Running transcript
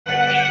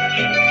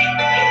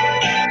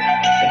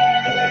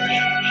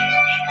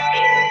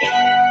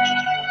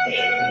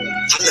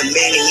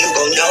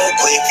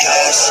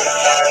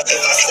If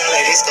I sell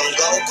it, it's gon'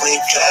 go quick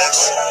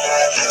fast.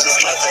 I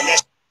just might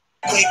finesse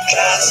quick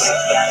fast.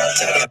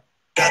 Tell that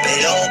drop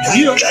it low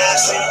quick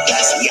fast.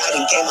 See, I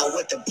done came up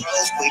with the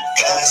bros quick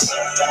fast.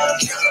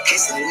 Drop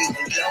this and we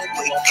gon' blow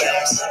quick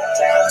fast.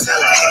 Tell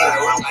a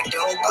hater on my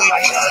dough quick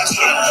fast.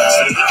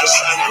 So we can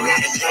shine around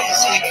the globe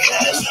quick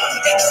fast.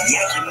 See,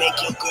 I can make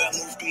your girl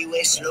move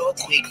three-way slow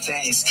quick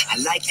fast. I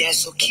like that,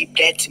 so keep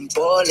that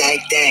tempo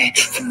like that.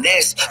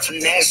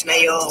 Finesse, now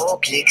your whole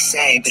click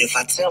say. But if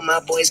I tell my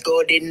boys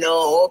go, then no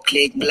whole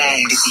click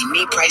blast. To see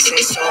me pricing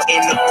so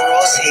in the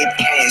rolls hit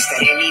cash.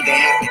 That ain't even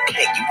have to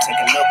click. You take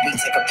a look, we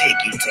take a pic.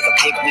 You take a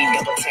pic, we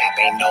double tap.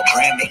 Ain't no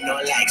brand, ain't no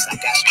likes. I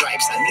got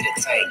stripes, I need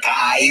a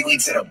tank. We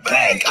to the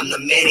bank. I'm the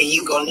man and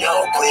you gon'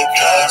 know quick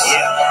cash.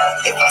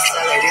 Yeah. If I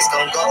sell it, it's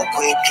gon' go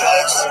quick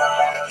cash.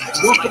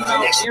 Welcome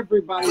out,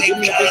 everybody. Give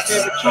me a big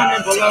favorite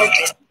comment below.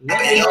 Let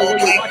me know where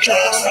you're watching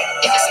from.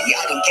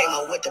 Y'all done came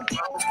up with the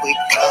pros quick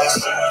cash.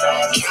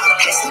 Drop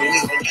this and we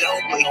gon' blow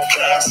quick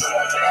cash.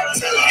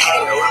 Tell a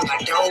hater on my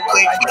dough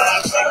quick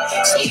cash.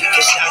 So we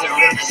can shine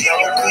around the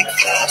globe quick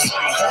cash.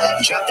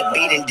 Drop the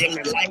beat and dim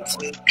the lights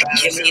quick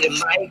cash. Give me the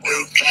mic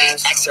quick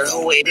cash. Ask her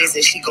who it is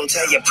and she gon'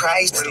 tell your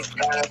price quick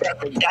cash. Bet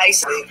the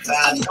dice quick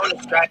cash. I'm on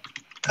the strike.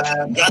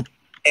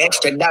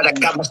 Extra dot, I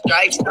got my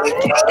stripes. Happy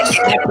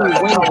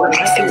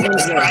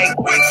Wednesday.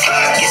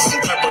 Get some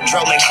purple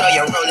dro, make sure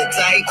you roll it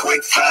tight.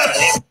 Quick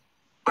fast.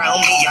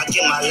 Around me, I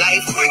get my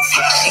life. Quick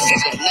fast. She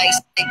got a nice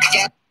big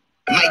gap.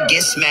 Might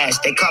get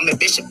smashed. They call me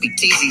Bishop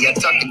BTZ. I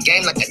talk the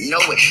game like I know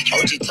it.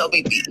 OG told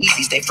me be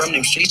easy. Stay from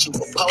them streets, you a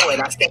poet.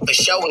 I stepped for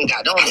show and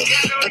got on it.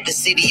 Put the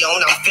city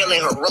on, I'm feeling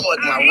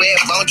heroic. My red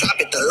bone drop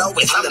it the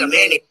lowest. I'm the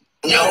man.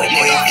 No,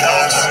 quick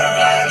fast.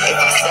 If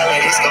I sell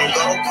it, it's gon'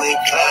 go quick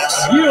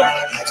fast.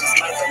 I just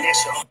might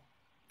finesse your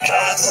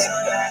fast.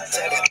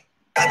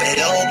 Drop it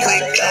low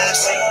quick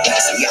fast.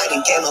 See, I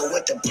done came up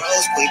with the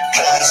bros quick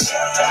fast.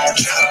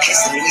 Drop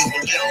this and we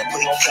gon' blow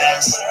quick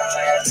fast.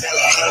 Tell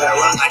a hater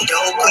on my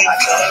dough quick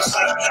fast.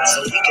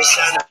 So we can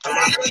shine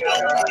around the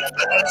globe quick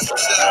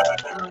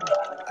fast.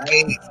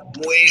 Hey,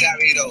 muy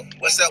rápido.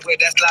 What's up with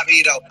that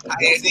slavido? I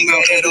ain't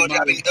dinero,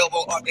 dropping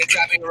elbow off the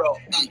chopping roll.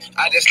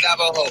 I just stop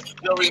a hoe.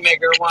 Jewelry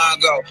maker wanna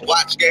go.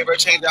 Watch gave her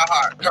change her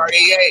heart.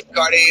 Cartier,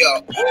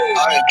 cardio.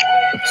 Alright,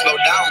 slow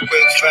down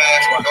quick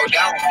fast. Go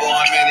down for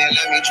a minute,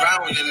 let me drown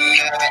in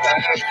that.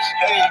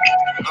 Hey,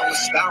 I'm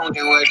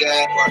astounded with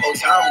that. Whole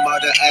town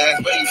about to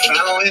ask where you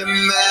found him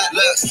at.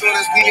 Look, soon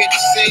as we hit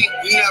the scene,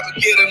 we never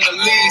get him to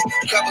leave.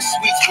 Couple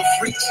sweets for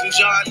freaks and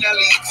John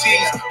Elliott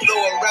teas. Blow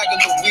a rag in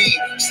the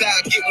weed.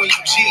 Side get when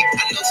you G.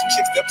 I know some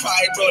chicks that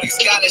probably brought these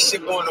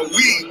scholarship on the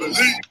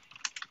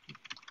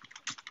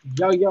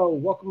weed. Yo,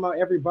 welcome out,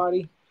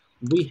 everybody.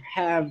 We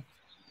have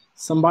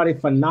somebody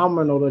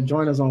phenomenal to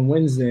join us on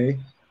Wednesday.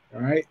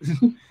 All right.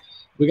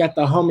 We got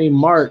the homie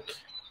Mark.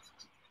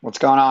 What's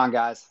going on,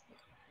 guys?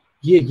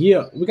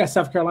 Yeah. We got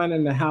South Carolina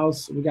in the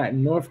house. We got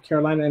North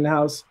Carolina in the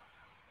house.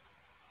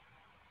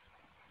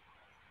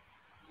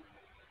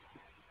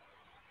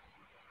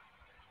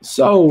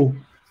 So,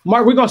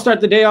 Mark, we're going to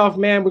start the day off,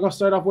 man. We're going to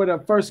start off with a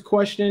first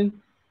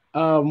question.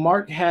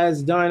 Mark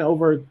has done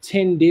over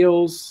 10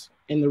 deals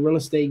in the real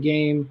estate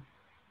game.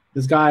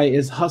 This guy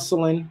is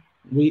hustling.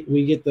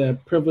 We get the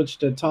privilege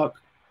to talk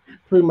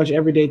pretty much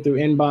every day through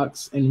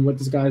inbox and what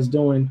this guy's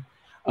doing.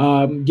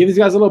 Give these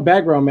guys a little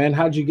background, man.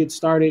 How'd you get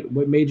started?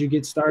 What made you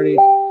get started?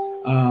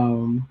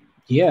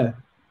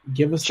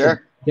 Give us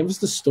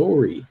the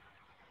story.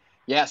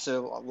 Yeah,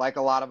 so like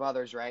a lot of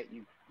others, right?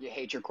 You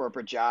hate your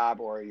corporate job,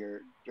 or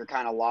you're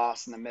kind of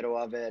lost in the middle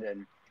of it.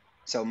 And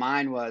so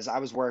mine was, I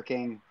was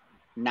working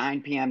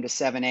 9 p.m. to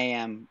 7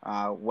 a.m.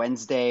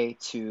 Wednesday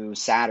to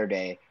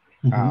Saturday,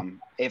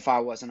 if I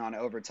wasn't on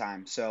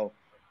overtime. So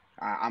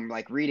I'm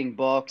like reading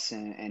books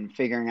and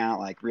figuring out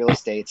like real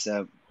estate's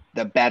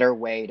the better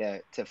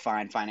way to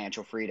find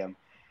financial freedom.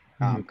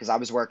 Because I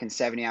was working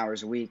 70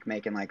 hours a week,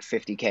 making like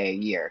 $50K a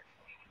year.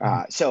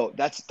 So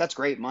that's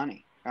great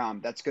money.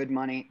 That's good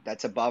money.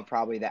 That's above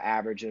probably the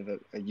average of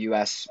a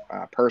U.S.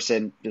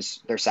 Person,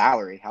 just their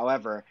salary.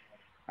 However,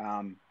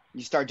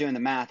 you start doing the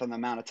math on the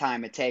amount of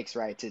time it takes,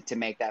 right, to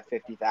make that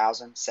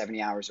 50,000,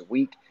 70 hours a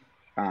week.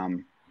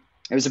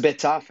 It was a bit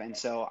tough. And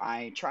so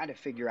I tried to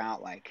figure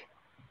out like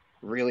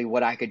really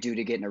what I could do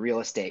to get into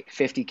real estate.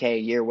 50K a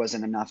year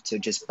wasn't enough to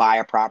just buy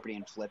a property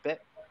and flip it,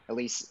 at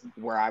least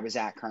where I was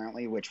at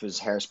currently, which was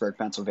Harrisburg,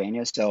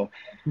 Pennsylvania. So,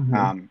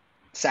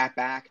 sat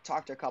back,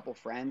 talked to a couple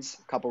friends,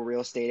 a couple real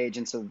estate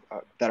agents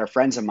that are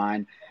friends of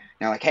mine.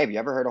 They're like, "Hey, have you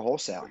ever heard of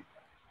wholesaling?"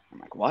 I'm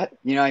like, "What?"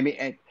 You know what I mean?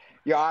 And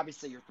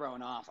you're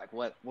thrown off. Like,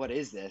 what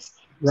is this?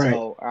 Right.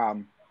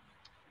 So,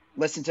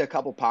 listened to a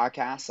couple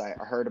podcasts. I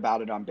heard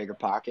about it on Bigger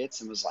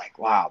Pockets and was like,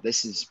 wow,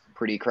 this is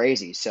pretty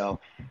crazy. So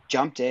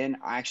jumped in.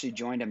 I actually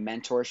joined a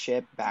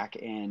mentorship back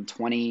in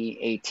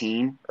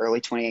 2018, early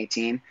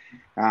 2018,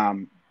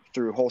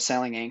 through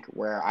Wholesaling Inc.,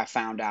 where I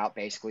found out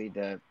basically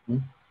the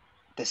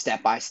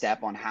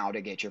step-by-step on how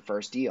to get your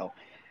first deal.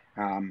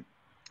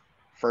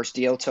 First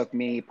deal took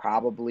me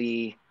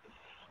probably,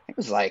 it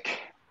was like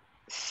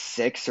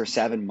 6 or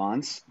 7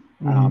 months.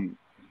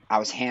 I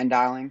was hand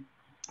dialing.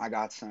 I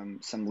got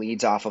some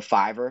leads off of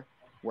Fiverr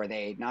where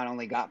they not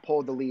only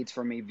pulled the leads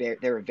for me,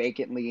 they were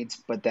vacant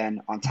leads, but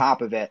then on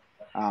top of it,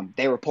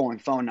 they were pulling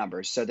phone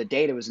numbers. So the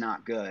data was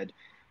not good,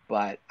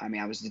 but I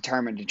mean, I was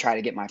determined to try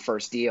to get my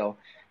first deal.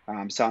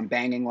 So I'm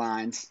banging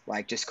lines,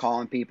 like just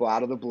calling people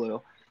out of the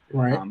blue.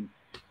 Right.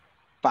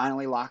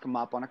 Finally lock them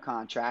up on a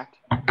contract,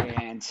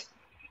 and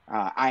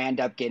I end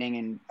up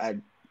getting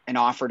an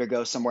offer to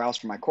go somewhere else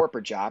for my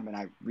corporate job, and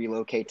I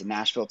relocate to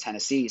Nashville,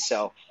 Tennessee.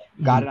 So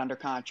got it under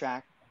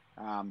contract,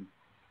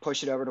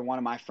 push it over to one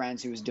of my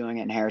friends who was doing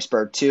it in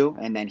Harrisburg too,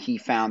 and then he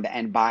found the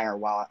end buyer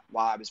while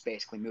I was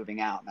basically moving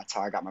out, and that's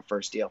how I got my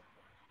first deal.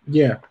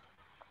 Yeah.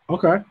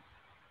 Okay.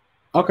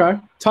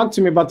 Talk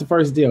to me about the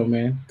first deal,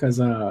 man,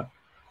 because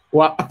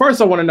well, first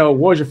I want to know,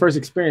 what was your first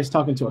experience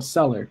talking to a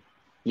seller?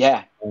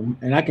 Yeah.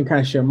 And I can kind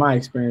of share my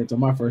experience on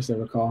my first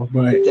ever call,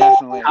 but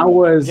definitely.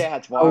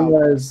 It's wild.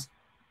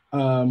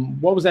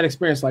 What was that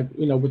experience like,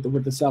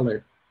 with the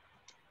seller?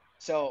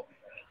 So,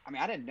 I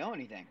mean, I didn't know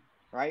anything,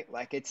 right?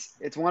 Like it's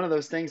one of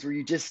those things where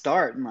you just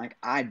start, and like,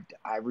 I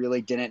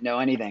really didn't know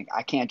anything.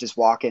 I can't just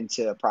walk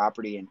into a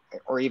property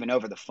or even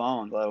over the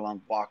phone, let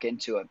alone walk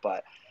into it,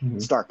 but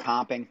start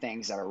comping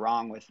things that are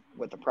wrong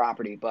with the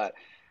property. But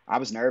I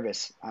was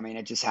nervous. I mean,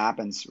 it just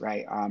happens,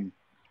 right?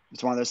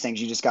 It's one of those things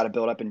you just got to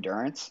build up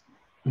endurance.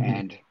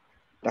 And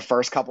the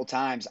first couple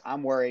times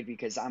I'm worried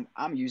because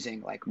I'm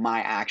using like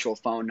my actual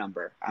phone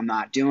number. I'm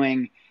not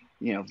doing,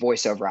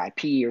 voice over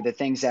IP or the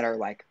things that are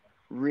like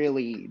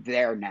really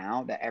there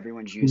now that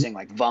everyone's using,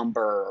 like Vumber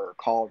or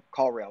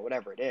CallRail,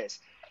 whatever it is.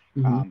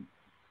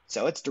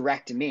 So it's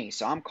direct to me.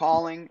 So I'm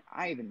calling.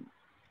 I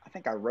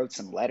think I wrote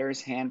some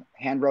letters, hand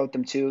wrote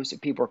them too. So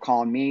people are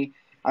calling me.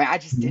 I mean, I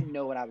just didn't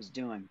know what I was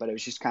doing, but it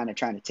was just kind of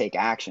trying to take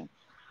action.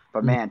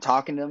 But man,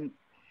 talking to them,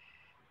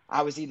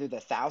 I was either the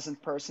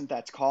 1,000th person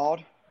that's called,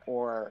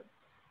 or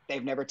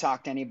they've never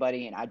talked to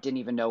anybody, and I didn't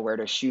even know where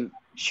to shoot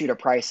a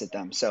price at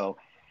them. So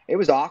it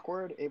was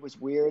awkward. It was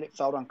weird. It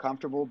felt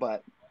uncomfortable.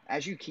 But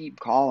as you keep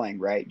calling,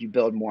 right, you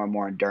build more and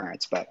more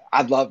endurance. But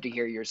I'd love to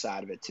hear your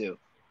side of it too.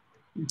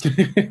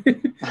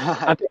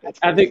 I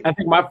think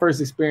my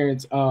first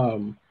experience, I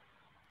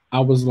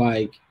was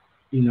like,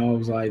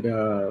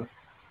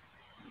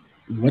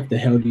 what the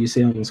hell do you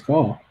say on this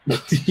call?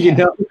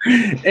 And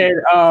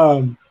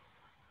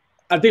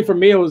I think for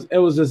me it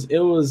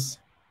was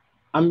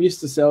I'm used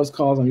to sales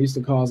calls. I'm used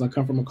to calls. I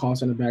come from a call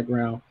center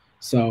background.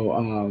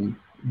 So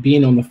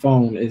being on the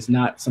phone is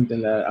not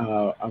something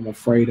that I'm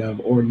afraid of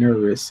or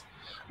nervous.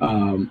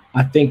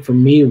 I think for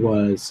me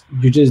was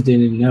you just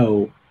didn't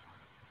know,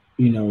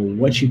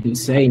 what you can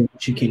say and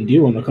what you can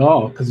do on the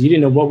call, because you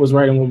didn't know what was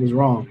right and what was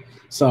wrong.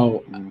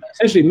 So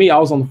essentially me, I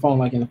was on the phone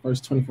like in the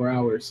first 24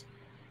 hours,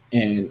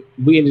 and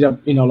we ended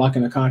up,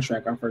 locking a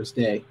contract our first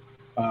day.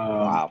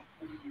 Wow.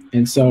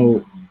 And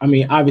so, I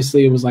mean,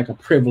 obviously it was like a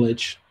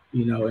privilege,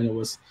 and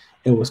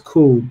it was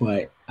cool,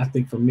 but I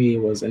think for me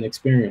it was an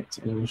experience,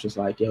 and it was just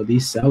like,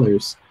 these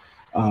sellers,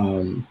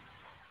 some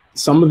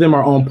of them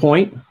are on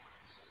point,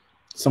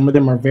 some of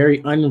them are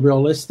very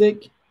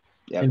unrealistic,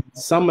 and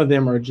some of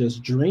them are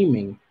just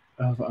dreaming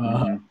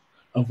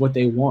of what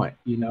they want,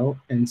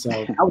 and so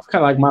that was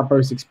kind of like my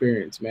first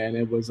experience, man.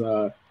 It was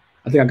I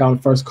think I got my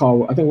first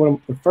call. I think one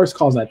of the first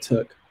calls I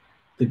took,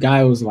 the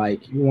guy was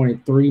like, he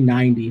wanted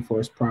 $390 for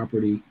his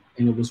property,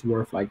 and it was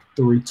worth like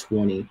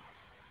 $320,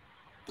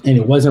 and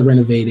it wasn't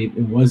renovated.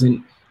 It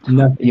wasn't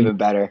nothing. Even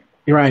better.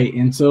 Right.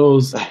 And so it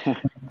was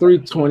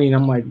 $320, and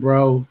I'm like,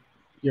 bro,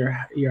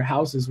 your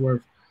house is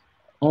worth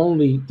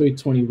only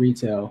 $320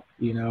 retail,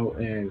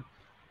 and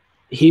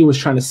he was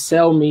trying to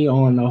sell me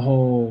on the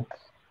whole,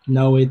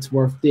 no, it's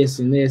worth this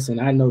and this,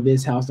 and I know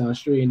this house down the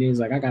street, and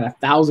he's like, I got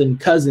 1,000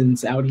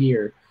 cousins out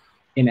here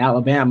in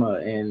Alabama,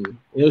 and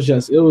it was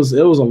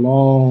a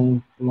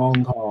long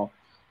call.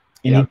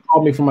 And he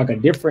called me from like a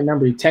different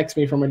number. He texted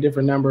me from a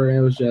different number, and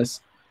it was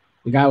just,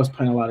 the guy was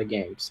playing a lot of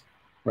games,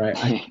 right?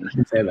 I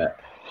can say that.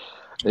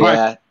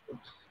 Yeah. Right.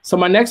 So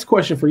my next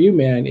question for you,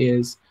 man,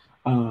 is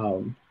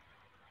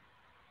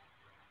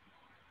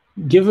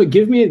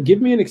give me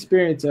an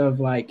experience of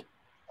like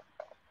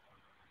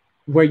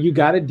where you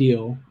got a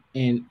deal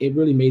and it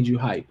really made you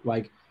hype.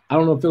 Like, I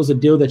don't know if it was a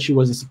deal that you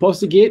wasn't supposed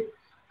to get.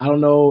 I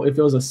don't know if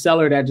it was a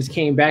seller that just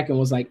came back and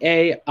was like,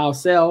 hey, I'll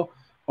sell.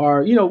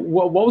 Or,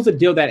 what was a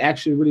deal that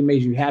actually really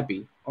made you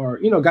happy or,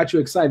 got you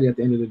excited at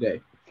the end of the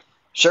day?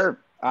 Sure.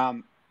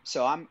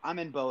 So I'm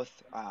in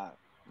both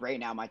right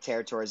now. My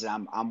territories that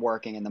I'm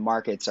working in the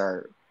markets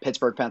are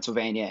Pittsburgh,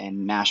 Pennsylvania,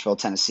 and Nashville,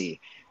 Tennessee.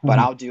 But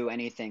I'll do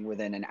anything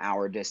within an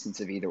hour distance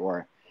of either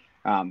or.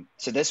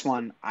 So this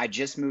one, I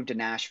just moved to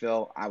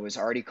Nashville. I was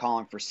already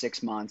calling for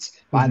 6 months.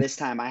 By this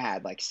time, I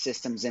had like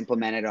systems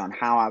implemented on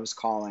how I was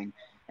calling,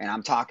 and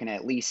I'm talking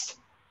at least,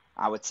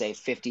 I would say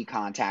 50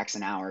 contacts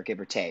an hour, give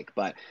or take,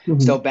 but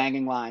still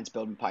banging lines,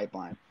 building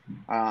pipeline.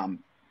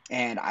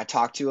 And I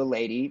talked to a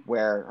lady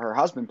where her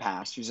husband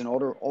passed. She's an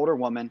older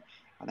woman,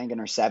 I think in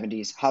her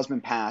 70s.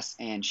 Husband passed,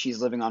 and she's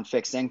living on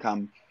fixed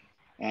income,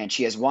 and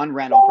she has one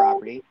rental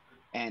property,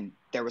 and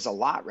there was a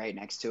lot right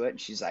next to it. And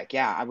she's like,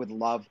 yeah, I would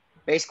love.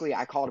 Basically,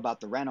 I called about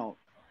the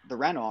the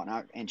rental.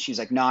 And she's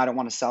like, no, I don't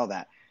want to sell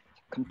that.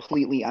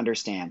 Completely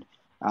understand.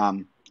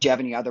 Do you have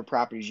any other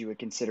properties you would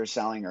consider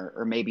selling,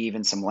 or maybe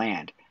even some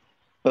land?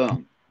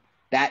 Boom.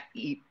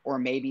 Or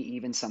maybe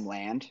even some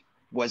land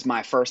was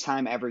my first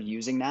time ever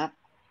using that.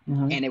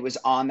 And it was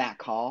on that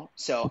call.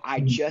 So I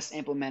just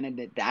implemented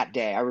it that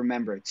day. I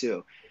remember it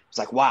too. It's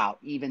like, wow,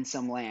 even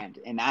some land.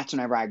 And that's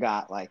whenever I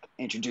got like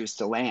introduced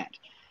to land.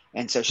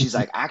 And so she's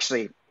like,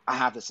 actually, I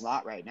have this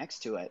lot right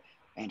next to it.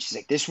 And she's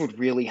like, this would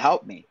really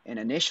help me. And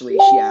initially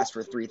she asked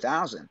for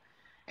 3,000.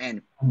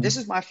 And this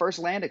is my first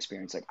land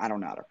experience. Like, I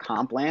don't know how to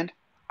comp land.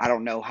 I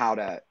don't know how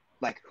to,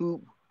 like,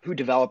 who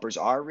developers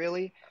are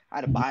really. I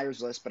had a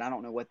buyer's list, but I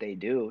don't know what they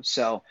do.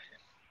 So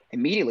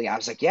immediately I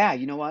was like, yeah,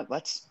 you know what?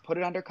 Let's put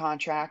it under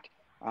contract.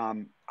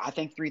 I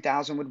think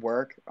 3,000 would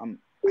work.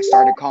 I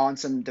started calling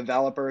some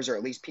developers, or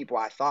at least people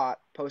I thought,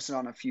 posted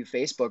on a few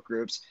Facebook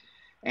groups,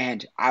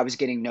 and I was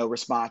getting no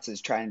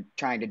responses trying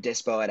to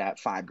dispo it at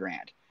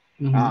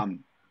 $5,000.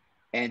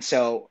 And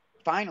so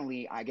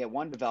finally I get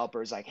one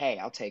developer is like, hey,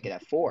 I'll take it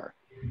at 4.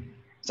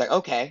 It's like,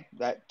 okay,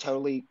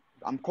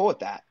 I'm cool with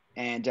that.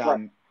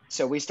 And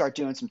so we start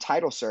doing some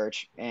title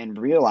search and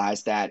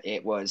realized that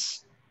it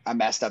was a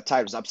messed up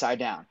title. It was upside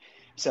down.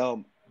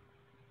 So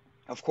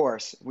of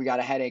course we got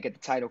a headache at the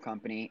title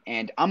company,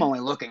 and I'm only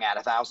looking at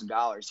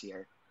 $1,000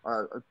 here,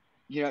 or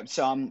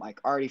so I'm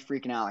like already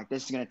freaking out. Like,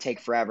 this is going to take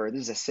forever.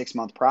 This is a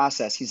 6-month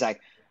process. He's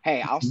like,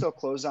 hey, I'll still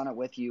close on it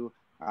with you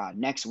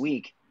next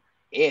week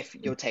if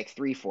you'll take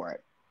 3 for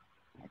it.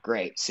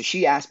 Great. So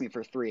she asked me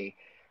for 3.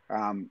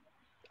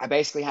 I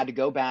basically had to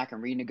go back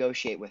and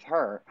renegotiate with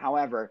her.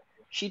 However,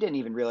 she didn't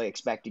even really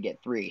expect to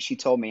get 3. She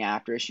told me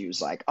after, she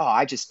was like, oh,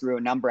 I just threw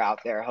a number out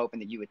there hoping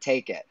that you would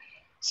take it.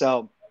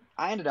 So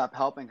I ended up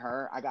helping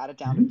her. I got it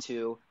down to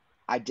 2.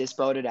 I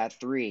disposed it at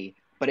 3,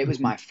 but it was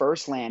my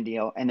first land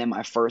deal, and then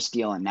my first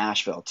deal in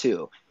Nashville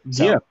too.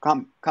 So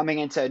coming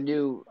into a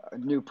new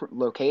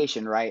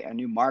location, right? A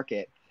new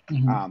market.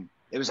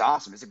 It was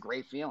awesome. It's a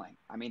great feeling.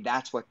 I mean,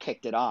 that's what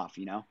kicked it off,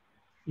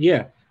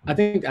 Yeah. I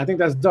think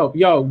that's dope.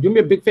 Yo, do me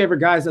a big favor,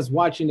 guys, that's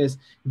watching this.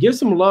 Give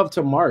some love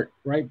to Mark,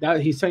 right?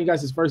 He's telling you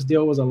guys his first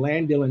deal was a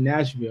land deal in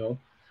Nashville.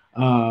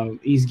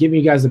 He's giving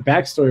you guys a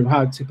backstory of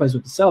how it took place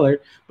with the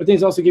seller, but then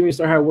he's also giving you a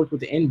story how it worked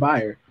with the end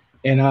buyer.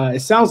 And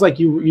it sounds like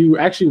you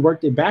actually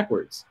worked it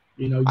backwards.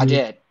 I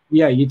did.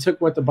 Yeah, you took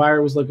what the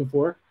buyer was looking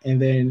for,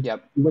 and then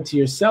you went to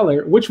your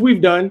seller, which we've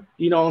done,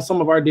 on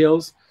some of our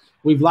deals.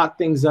 We've locked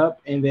things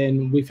up, and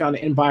then we found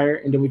an end buyer,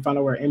 and then we found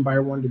out where our end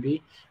buyer wanted to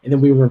be, and then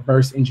we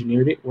reverse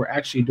engineered it. We're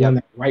actually doing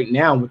that right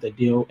now with a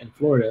deal in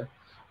Florida.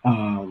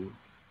 And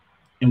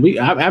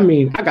I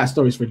mean, I got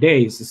stories for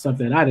days. It's stuff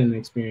that I didn't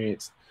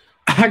experience.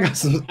 I got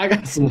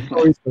some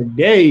stories for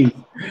days.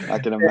 I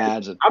can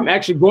imagine. I'm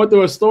actually going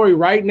through a story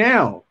right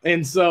now,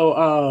 and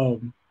so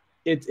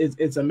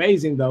it's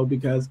amazing though,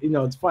 because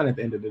it's fun at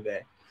the end of the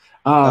day.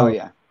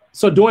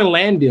 So doing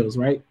land deals,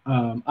 right?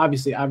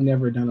 Obviously, I've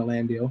never done a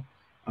land deal.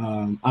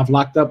 I've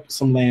locked up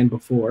some land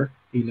before,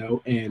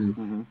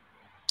 and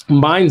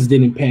mines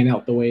didn't pan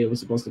out the way it was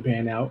supposed to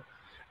pan out.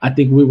 I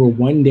think we were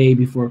 1 day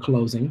before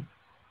closing,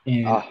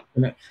 and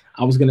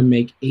I was going to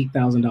make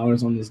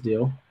 $8,000 on this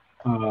deal.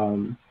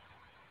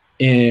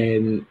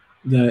 And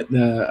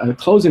the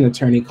closing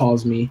attorney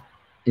calls me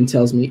and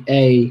tells me,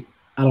 hey,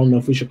 I don't know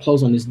if we should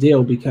close on this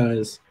deal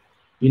because,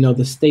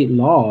 the state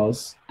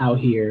laws out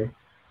here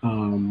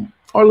are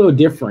a little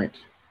different.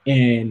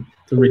 And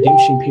the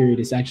redemption period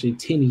is actually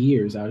 10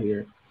 years out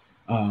here.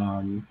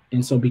 And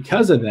so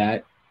because of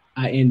that,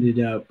 I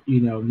ended up,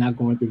 not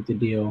going through with the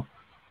deal.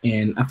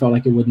 And I felt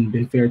like it wouldn't have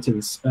been fair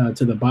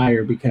to the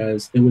buyer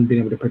because they wouldn't have been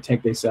able to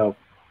protect themselves.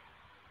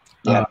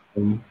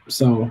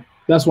 So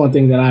that's one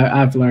thing that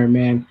I've learned,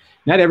 man.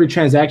 Not every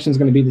transaction is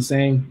going to be the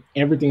same.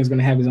 Everything is going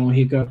to have its own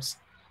hiccups.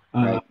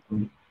 Right.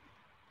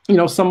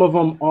 Some of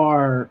them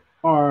are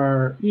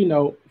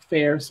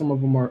fair. Some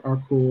of them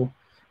are cool.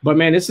 But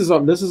man, this is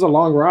a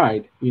long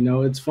ride.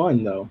 It's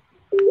fun though.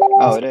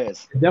 Oh, it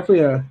is.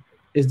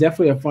 It's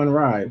definitely a fun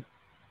ride.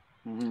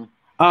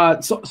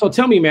 So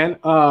tell me, man,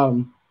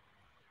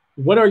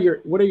 what are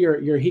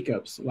your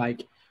hiccups?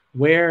 Like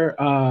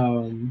where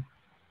are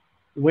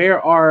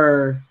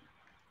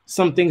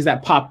some things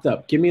that popped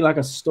up? Give me like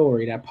a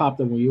story that popped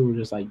up when you were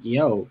just like,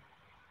 yo,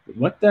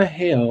 what the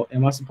hell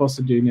am I supposed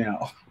to do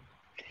now?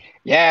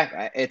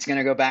 Yeah, it's going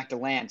to go back to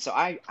land. So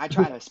I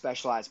try to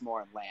specialize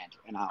more in land,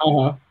 and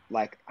I'll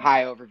like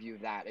high overview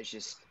of that. It's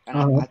just, and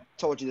I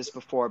told you this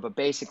before, but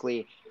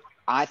basically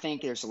I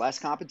think there's less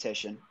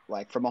competition,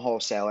 like from a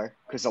wholesaler,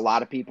 because a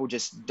lot of people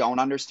just don't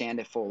understand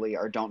it fully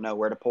or don't know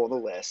where to pull the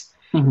list.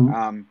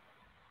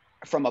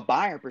 From a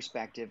buyer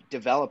perspective,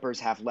 developers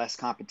have less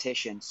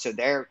competition, so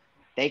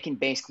they can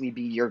basically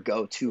be your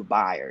go-to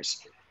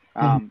buyers.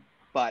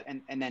 But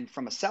then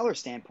from a seller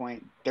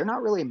standpoint, they're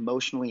not really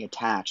emotionally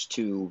attached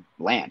to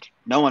land.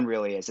 No one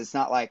really is. It's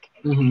not like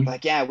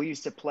yeah, we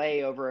used to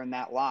play over in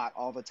that lot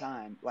all the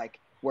time.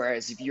 Like,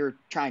 whereas if you're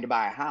trying to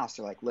buy a house,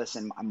 they're like,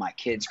 listen, my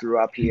kids grew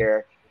up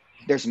here.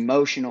 There's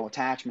emotional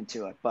attachment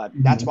to it, but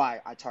that's why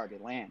I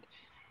target land.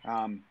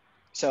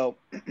 So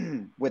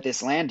with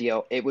this land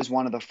deal, it was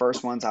one of the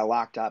first ones I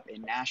locked up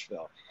in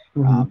Nashville.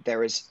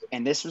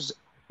 And this was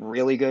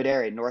really good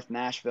area, North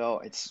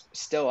Nashville. It's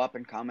still up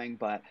and coming,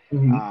 but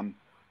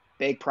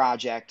big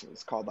project.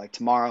 It's called like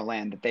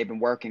Tomorrowland that they've been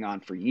working on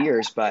for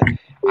years. But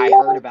I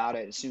heard about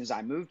it as soon as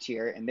I moved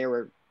here, and they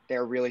were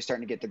really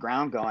starting to get the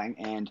ground going.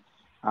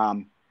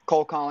 And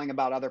cold calling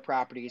about other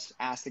properties,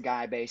 asked the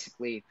guy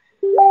basically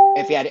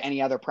if he had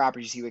any other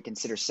properties he would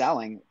consider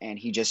selling, and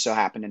he just so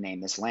happened to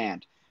name this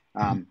land.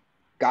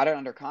 Got it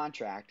under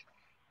contract,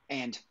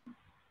 and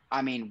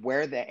I mean,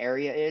 where the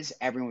area is,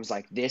 everyone was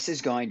like, this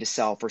is going to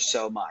sell for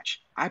so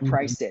much. I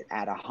priced it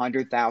at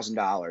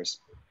 $100,000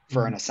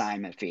 for an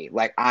assignment fee.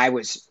 Like, I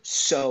was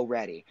so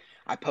ready.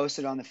 I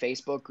posted on the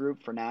Facebook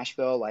group for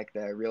Nashville, like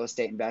the real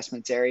estate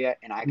investments area,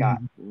 and I got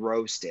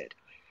roasted.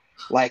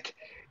 Like,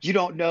 you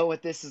don't know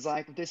what this is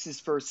like. This is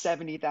for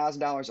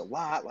 $70,000 a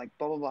lot, like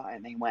blah, blah, blah.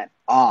 And they went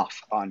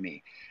off on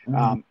me.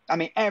 I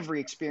mean, every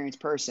experienced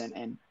person,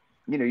 and,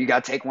 you know, you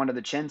got to take one to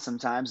the chin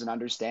sometimes and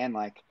understand,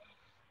 like,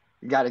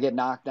 you got to get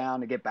knocked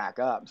down to get back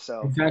up.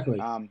 So exactly.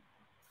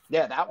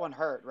 Yeah, that one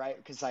hurt, right?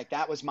 Because like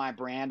that was my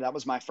brand. That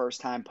was my first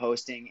time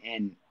posting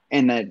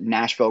in the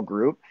Nashville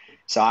group.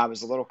 So I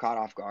was a little caught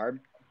off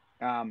guard.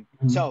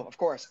 So of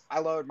course I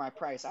lowered my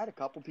price. I had a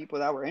couple people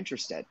that were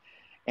interested,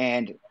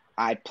 and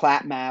I had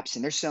plat maps,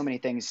 and there's so many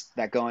things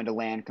that go into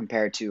land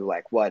compared to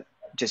like what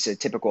just a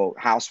typical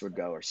house would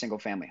go or single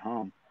family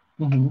home.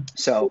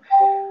 So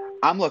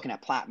I'm looking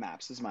at plat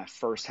maps. This is my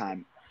first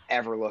time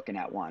ever looking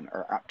at one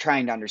or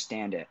trying to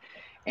understand it.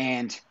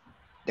 And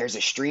there's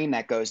a stream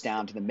that goes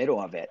down to the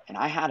middle of it. And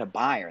I had a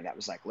buyer that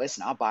was like,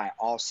 listen, I'll buy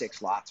all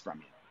 6 lots from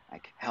you.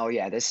 Like, hell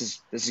yeah, this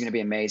is going to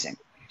be amazing.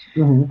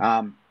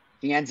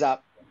 He ends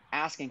up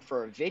asking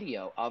for a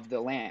video of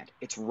the land.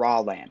 It's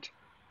raw land.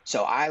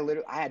 So I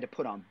had to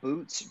put on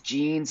boots,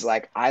 jeans.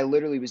 Like, I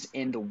literally was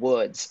in the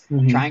woods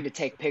trying to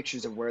take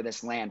pictures of where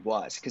this land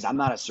was, because I'm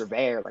not a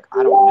surveyor. Like,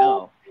 I don't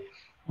know.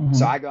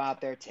 So I go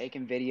out there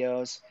taking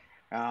videos.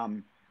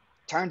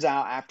 Turns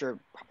out after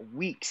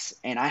weeks,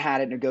 and I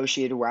had it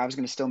negotiated where I was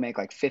going to still make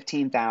like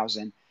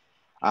 $15,000.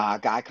 A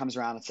guy comes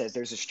around and says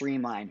there's a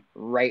streamline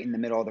right in the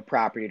middle of the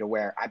property to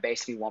where I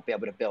basically won't be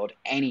able to build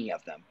any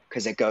of them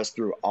because it goes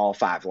through all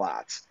 5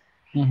 lots.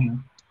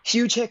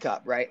 Huge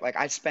hiccup, right? Like,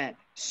 I spent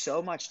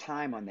so much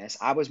time on this.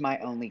 I was my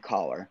only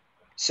caller.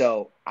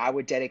 So I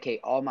would dedicate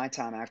all my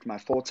time after my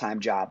full-time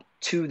job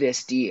to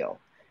this deal.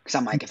 Because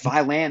I'm like, if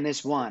I land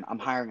this one, I'm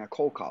hiring a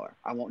cold caller.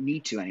 I won't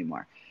need to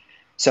anymore.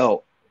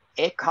 So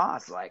it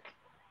cost like,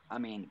 I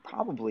mean,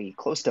 probably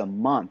close to a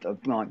month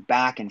of going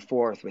back and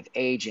forth with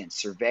agents,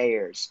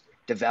 surveyors,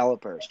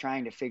 developers,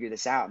 trying to figure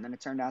this out. And then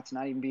it turned out to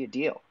not even be a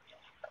deal.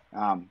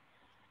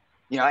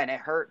 You know, and it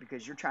hurt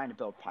because you're trying to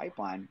build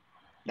pipeline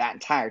that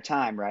entire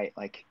time, right?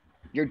 Like,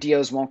 your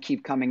deals won't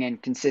keep coming in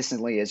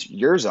consistently as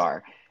yours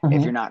are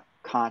if you're not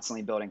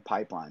constantly building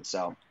pipeline.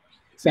 So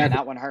man,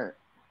 that one hurt.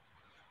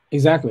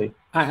 Exactly.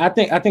 I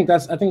think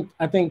that's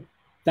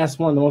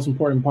one of the most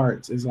important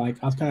parts. Is like,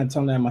 I was kind of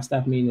telling that at my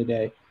staff meeting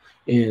today,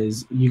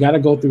 is you got to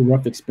go through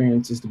rough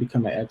experiences to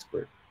become an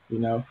expert, you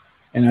know?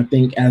 And I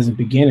think as a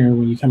beginner,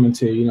 when you come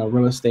into, you know,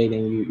 real estate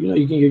and you're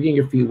getting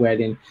your feet wet,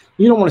 and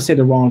you don't want to say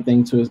the wrong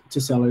thing to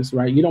sellers,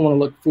 right? You don't want to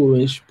look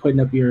foolish putting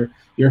up your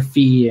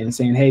fee and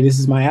saying, hey, this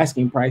is my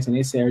asking price. And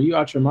they say, are you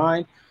out your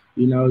mind?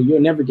 You know,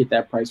 you'll never get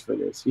that price for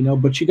this, you know,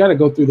 but you got to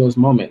go through those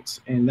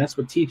moments. And that's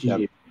what teaches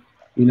you.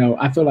 You know,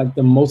 I feel like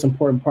the most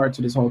important part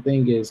to this whole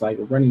thing is like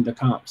running the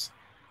comps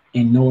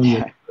and knowing your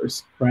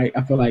numbers, right?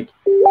 I feel like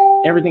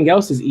everything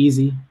else is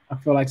easy. I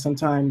feel like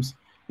sometimes,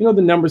 you know,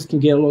 the numbers can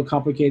get a little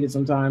complicated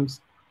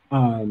sometimes.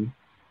 You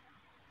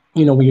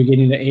know, when you're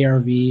getting the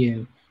ARV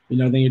and, you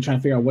know, then you're trying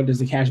to figure out what does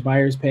the cash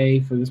buyers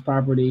pay for this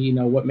property, you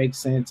know, what makes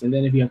sense. And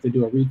then if you have to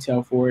do a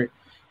retail for it,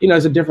 you know,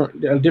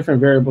 there are different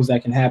variables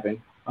that can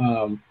happen.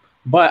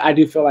 But I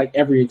do feel like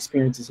every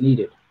experience is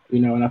needed, you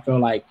know, and I feel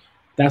like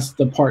that's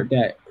the part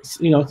that,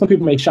 you know, some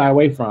people may shy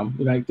away from.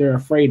 Like, they're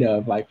afraid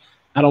of, like,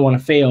 I don't want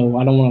to fail.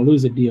 I don't want to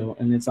lose a deal.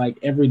 And it's like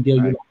every deal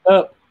you lock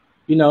up,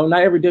 you know,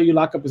 not every deal you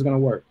lock up is going to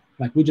work.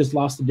 Like, we just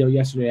lost the deal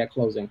yesterday at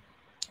closing.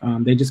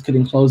 They just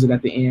couldn't close it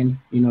at the end.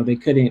 You know, they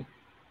couldn't,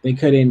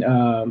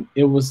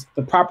 it was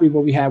the property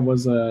what we had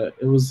was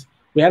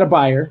we had a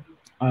buyer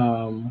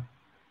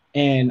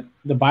and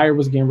the buyer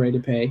was getting ready to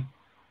pay.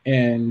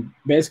 And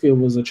basically it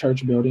was a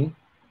church building,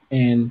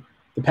 and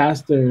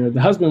the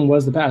husband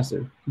was the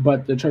pastor,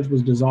 but the church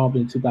was dissolved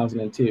in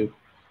 2002.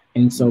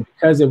 And so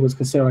because it was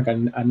considered like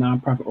a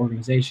nonprofit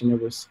organization, there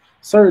was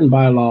certain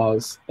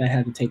bylaws that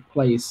had to take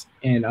place.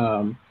 And,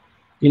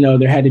 you know,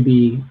 there had to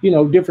be, you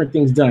know, different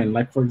things done.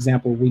 Like, for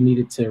example, we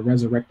needed to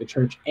resurrect the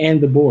church and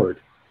the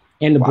board.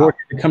 And the board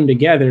had to come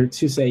together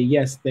to say,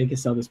 yes, they can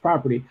sell this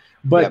property.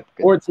 But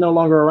the board's no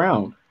longer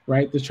around,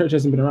 right? The church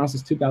hasn't been around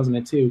since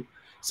 2002.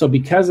 So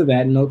because of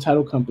that, no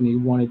title company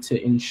wanted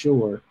to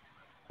insure,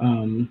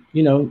 you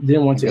know,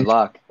 didn't want to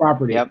insure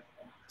property.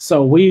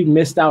 So we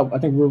missed out. I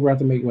think we were about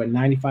to make, what,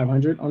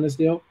 $9,500 on this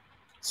deal.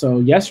 So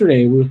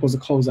yesterday we were supposed to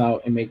close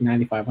out and make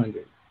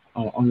 $9,500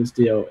 on this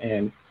deal.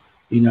 And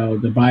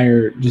the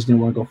buyer just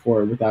didn't want to go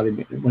forward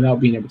without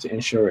being able to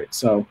insure it.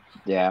 So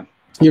yeah,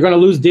 you're going to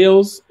lose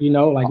deals,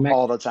 like Max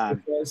all the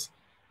time. says.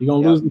 You're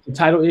going to lose the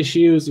title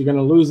issues. You're going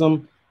to lose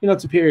them,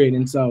 to period.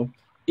 And so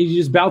you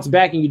just bounce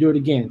back and you do it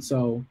again.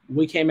 So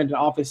we came into the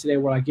office today.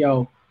 We're like,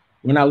 yo,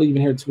 we're not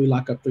leaving here until we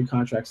lock up 3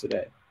 contracts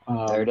today.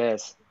 There it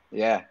is.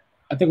 Yeah.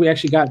 I think we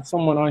actually got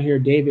someone on here,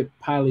 David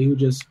Piley, who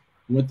just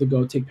went to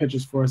go take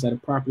pictures for us at a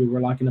property we're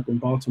locking up in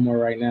Baltimore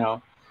right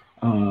now.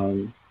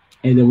 And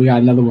then we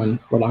got another one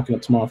we're locking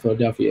up tomorrow in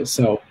Philadelphia.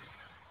 So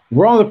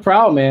we're on the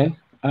prowl, man.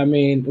 I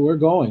mean, we're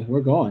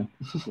going.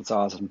 That's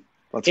awesome.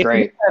 That's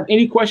great. If you have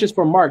any questions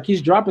for Mark,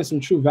 he's dropping some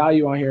true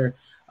value on here.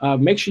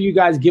 Make sure you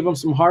guys give him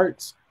some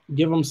hearts,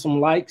 give him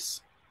some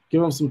likes,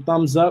 give him some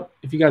thumbs up.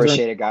 If you guys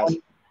appreciate it, guys.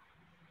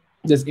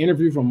 This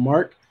interview from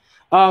Mark.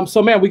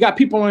 So, man, we got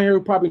people on here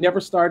who probably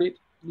never started.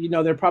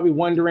 They're probably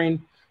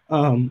wondering,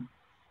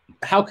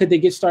 how could they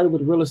get started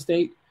with real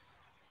estate?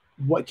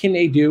 What can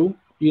they do?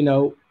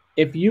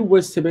 If you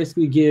was to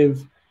basically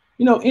give,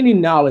 any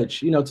knowledge,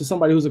 to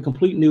somebody who's a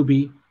complete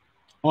newbie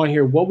on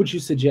here, what would you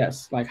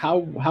suggest? Like,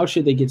 how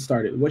should they get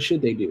started? What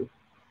should they do?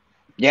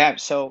 Yeah.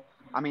 So,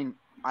 I mean,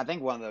 I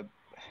think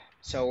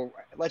so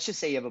let's just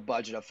say you have a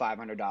budget of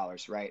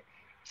 $500, right?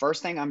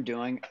 First thing I'm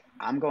doing,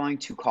 I'm going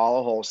to call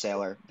a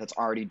wholesaler that's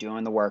already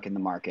doing the work in the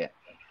market.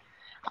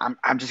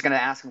 I'm just going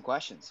to ask him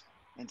questions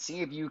and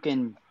see if you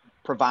can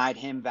provide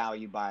him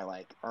value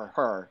or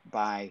her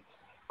by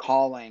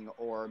calling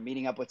or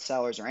meeting up with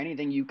sellers or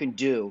anything you can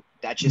do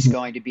that's just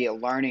going to be a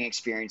learning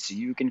experience so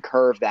you can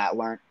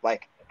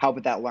help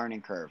with that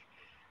learning curve.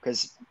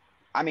 Because,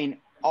 I mean,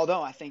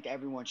 although I think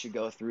everyone should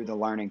go through the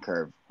learning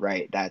curve,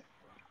 right? That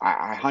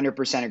I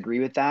 100% agree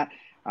with that.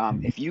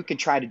 If you could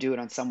try to do it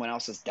on someone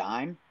else's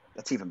dime,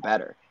 that's even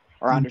better.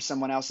 Or under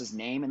someone else's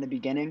name in the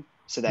beginning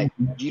so that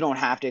you don't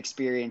have to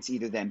experience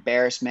either the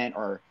embarrassment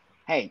or,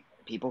 hey,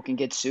 people can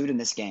get sued in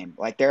this game.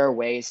 Like, there are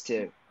ways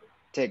to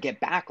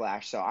get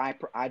backlash. So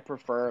I'd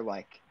prefer,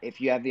 if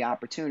you have the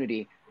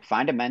opportunity,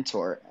 find a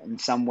mentor in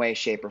some way,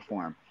 shape, or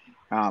form.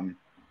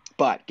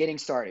 But getting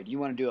started, you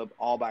want to do it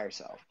all by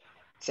yourself.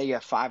 Say you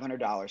have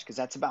 $500, because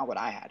that's about what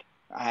I had.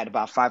 I had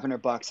about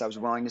 $500 I was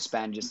willing to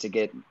spend just to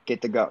get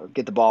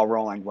the ball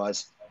rolling.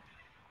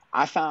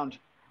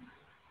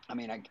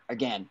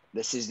 Again,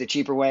 this is the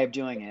cheaper way of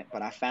doing it,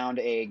 but I found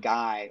a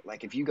guy,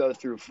 if you go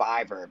through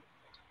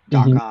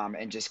Fiverr.com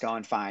and just go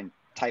and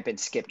type in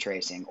skip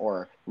tracing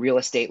or real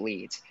estate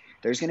leads,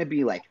 there's going to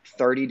be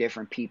 30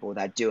 different people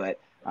that do it.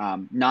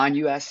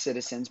 Non-US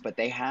citizens, but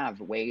they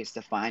have ways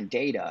to find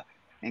data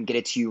and get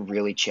it to you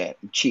really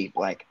cheap,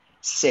 like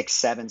 6,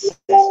 7 cents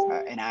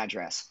an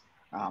address.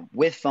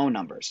 With phone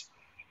numbers.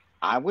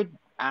 I would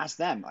ask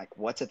them,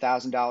 what's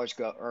 $1,000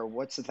 go, or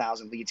what's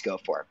 1,000 leads go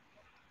for?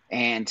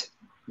 And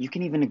you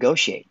can even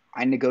negotiate.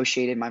 I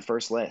negotiated my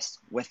first list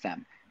with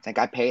them.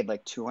 I paid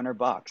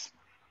 $200.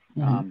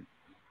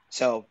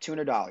 So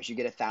 $200, you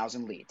get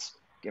 1,000 leads,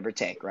 give or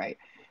take, right?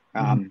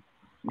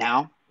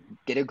 Now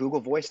get a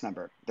Google Voice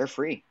number. They're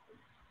free.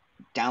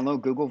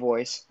 Download Google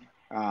Voice,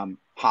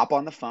 hop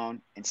on the phone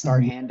and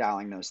start hand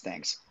dialing those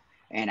things.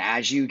 And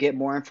as you get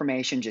more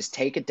information, just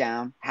take it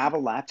down, have a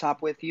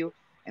laptop with you,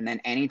 and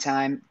then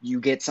anytime you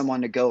get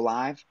someone to go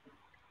live,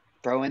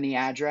 throw in the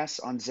address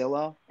on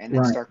Zillow and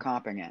then start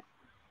comping it.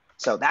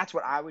 So that's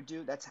what I would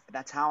do.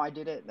 That's how I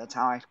did it. That's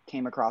how I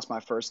came across my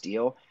first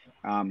deal.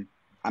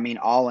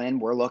 All in,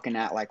 we're looking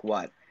at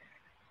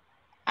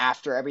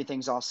after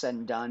everything's all said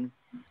and done,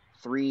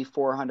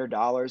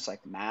 $300-$400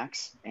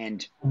 max,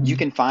 and you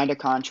can find a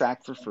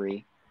contract for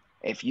free.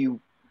 If you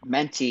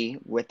mentee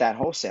with that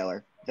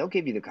wholesaler, they'll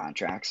give you the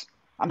contracts.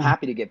 I'm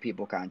happy to give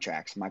people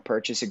contracts. My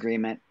purchase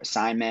agreement,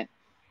 assignment,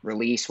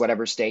 release,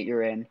 whatever state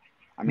you're in.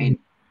 You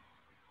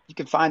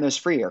can find those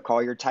free or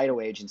call your title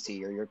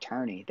agency or your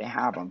attorney. They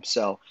have them.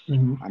 So,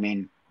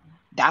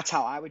 that's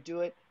how I would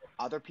do it.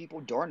 Other people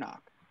door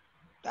knock.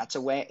 That's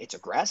a way. It's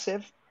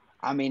aggressive.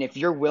 If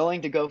you're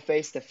willing to go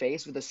face to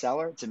face with a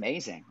seller, it's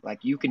amazing.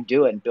 You can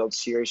do it and build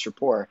serious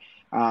rapport.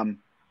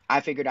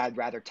 I figured I'd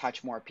rather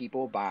touch more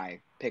people by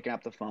picking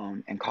up the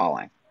phone and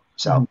calling.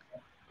 So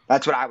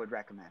that's what I would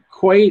recommend.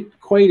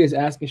 Quaid is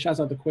asking, shouts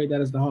out to Quaid,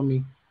 that is the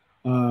homie.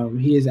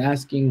 He is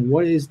asking,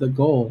 what is the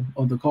goal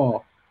of the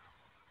call?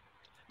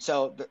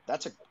 So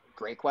that's a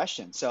great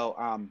question.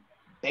 So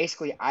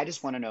basically, I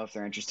just want to know if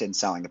they're interested in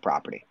selling the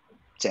property.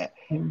 That's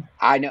it.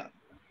 I know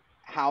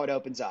how it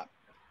opens up.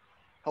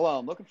 Hello,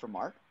 I'm looking for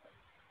Mark.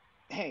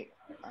 Hey,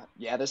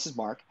 yeah, this is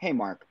Mark. Hey,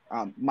 Mark.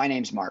 My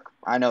name's Mark.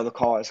 I know the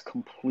call is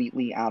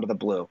completely out of the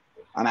blue.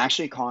 I'm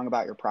actually calling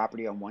about your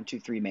property on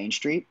 123 Main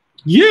Street.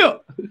 Yeah.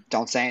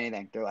 Don't say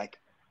anything. They're like,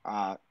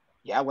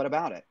 yeah, what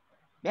about it?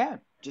 Yeah,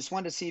 just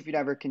wanted to see if you'd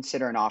ever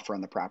consider an offer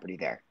on the property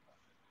there.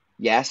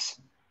 Yes,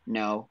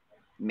 no,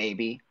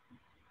 maybe.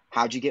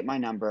 How'd you get my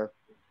number?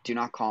 Do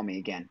not call me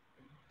again.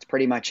 It's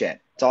pretty much it.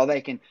 It's all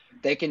they can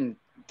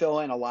fill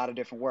in a lot of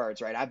different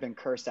words, right? I've been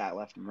cursed at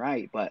left and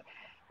right, but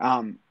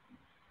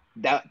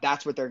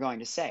that's what they're going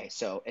to say.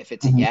 So if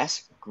it's a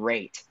yes,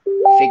 great.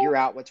 Figure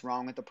out what's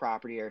wrong with the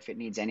property or if it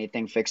needs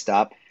anything fixed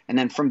up. And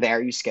then from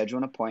there, you schedule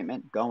an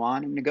appointment, go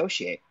on and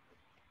negotiate.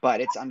 But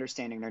it's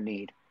understanding their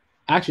need.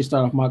 I actually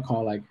start off my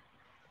call like,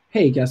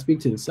 hey, can I speak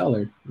to the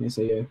seller? And they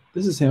say, yeah,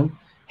 this is him.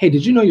 Hey,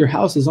 did you know your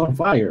house is on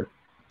fire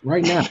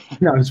right now?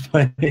 No, it's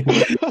funny. I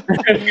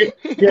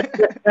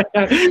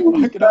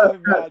can only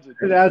imagine.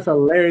 That's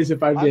hilarious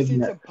if I did I've seen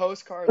that. some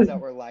postcards that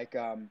were like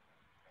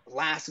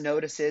last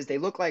notices. They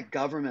look like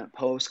government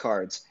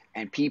postcards,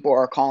 and people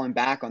are calling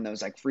back on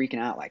those, like freaking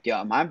out, like, yo,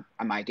 am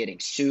I getting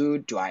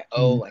sued? Do I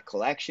owe like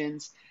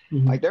collections?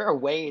 Mhm. Like there are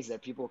ways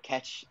that people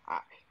catch.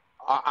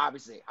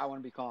 Obviously, I want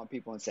to be calling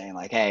people and saying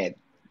like, hey,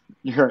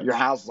 your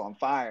house is on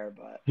fire,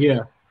 but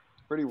Yeah.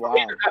 pretty wild.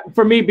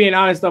 For me, being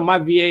honest though, my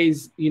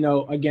VAs,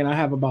 again, I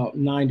have about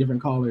 9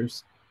 different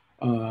callers.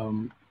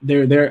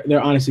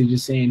 They're honestly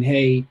just saying,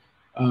 hey,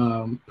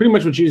 pretty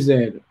much what you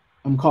said.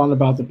 I'm calling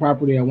about the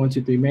property at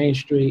 123 Main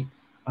Street.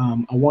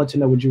 I want to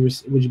know, would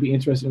you be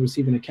interested in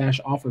receiving a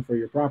cash offer for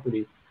your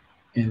property?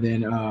 And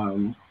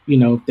then,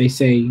 if they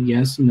say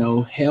yes,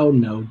 no, hell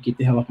no, get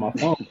the hell off my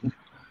phone,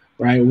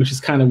 right? Which is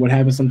kind of what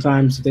happens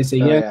sometimes. If they say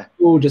yes,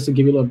 cool, just to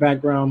give you a little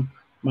background,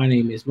 my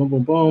name is boom,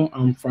 boom, boom.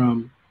 I'm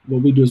from,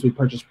 what we do is we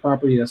purchase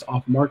property that's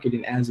off market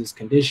and as is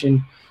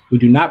condition. We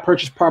do not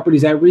purchase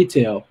properties at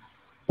retail,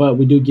 but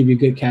we do give you a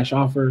good cash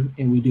offer,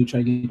 and we do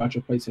try to get you out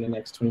your place in the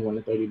next 21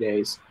 to 30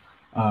 days.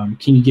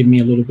 Can you give me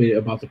a little bit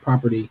about the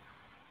property?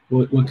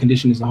 What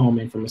condition is the home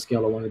in from a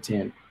scale of 1 to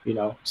 10?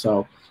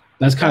 So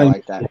that's kind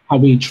of like how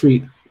we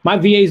treat. My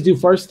VAs do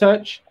first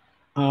touch.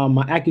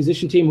 My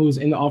acquisition team, who's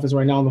in the office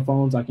right now on the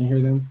phones, I can hear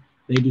them.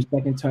 They do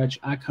second touch.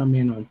 I come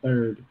in on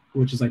third,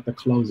 which is like the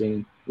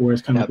closing, where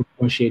it's kind of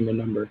negotiating the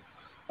number.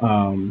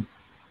 And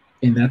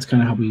that's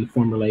kind of how we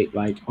formulate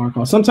like our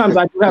call. Sometimes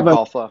I do have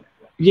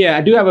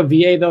I do have a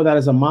VA though that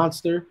is a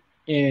monster,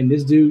 and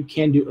this dude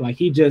can do, like,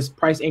 he just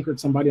price anchored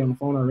somebody on the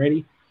phone already,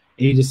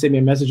 and he just sent me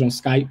a message on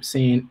Skype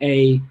saying,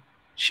 hey,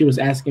 she was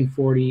asking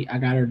 40, I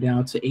got her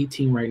down to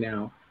 18 right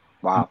now.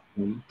 Wow.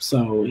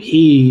 So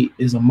he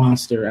is a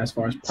monster as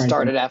far as price.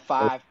 Started at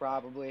 5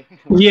 probably.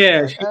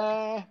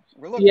 Yeah.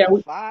 We're looking at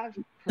 5.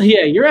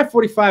 Yeah, you're at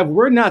 45.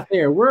 We're not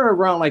there. We're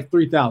around like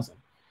 3,000.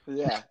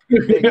 Yeah.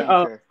 Big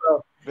anchor.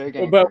 Big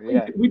anchor. But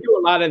we do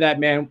a lot of that,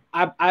 man.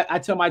 I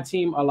tell my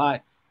team a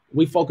lot.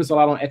 We focus a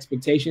lot on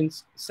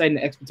expectations, setting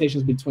the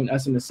expectations between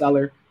us and the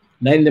seller,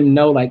 letting them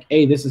know like,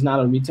 hey, this is not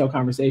a retail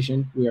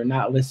conversation. We are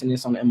not listing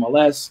this on the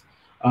MLS.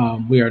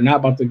 We are not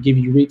about to give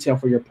you retail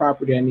for your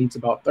property that needs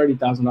about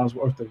 $30,000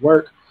 worth of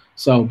work.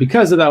 So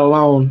because of that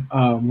alone,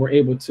 we're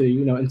able to,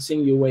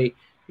 insinuate,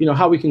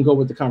 how we can go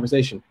with the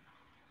conversation.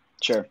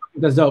 Sure.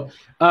 That's dope.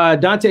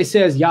 Dante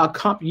says, y'all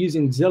comp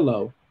using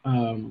Zillow.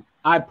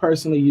 I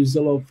personally use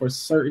Zillow for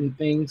certain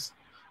things.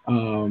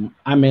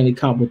 I mainly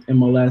comp with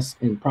MLS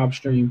and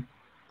PropStream.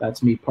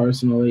 That's me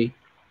personally.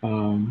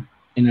 And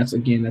that's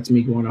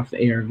me going off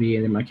the ARV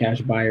and then my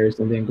cash buyers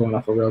and then going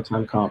off of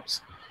real-time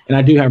comps. And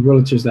I do have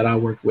realtors that I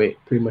work with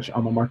pretty much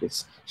on my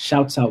markets.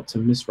 Shouts out to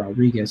Miss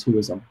Rodriguez, who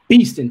is a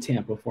beast in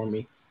Tampa for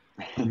me.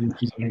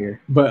 She's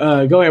here.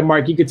 But go ahead,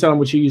 Mark. You can tell them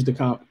what you use to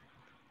comp.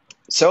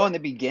 So in the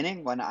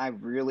beginning, when I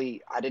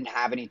didn't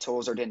have any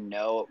tools or didn't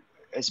know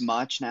as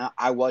much, now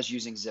I was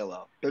using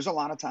Zillow. There's a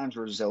lot of times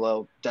where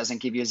Zillow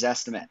doesn't give you a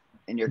Zestimate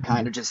and you're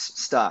kind of just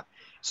stuck.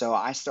 So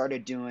I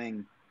started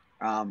doing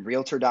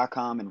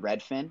Realtor.com and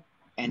Redfin.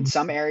 And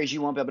some areas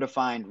you won't be able to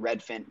find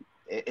Redfin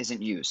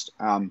isn't used.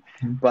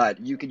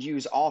 But you could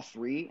use all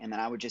 3, and then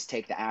I would just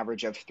take the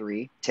average of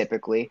 3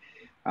 typically.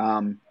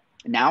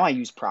 Now I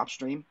use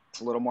PropStream.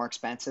 It's a little more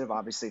expensive.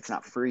 Obviously, it's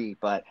not free,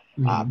 but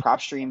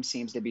PropStream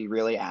seems to be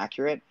really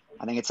accurate.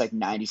 I think it's like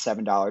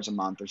 $97 a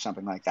month or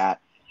something like that.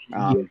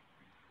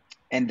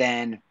 And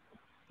then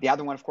the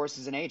other one, of course,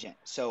 is an agent.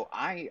 So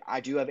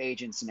I do have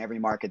agents in every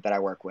market that I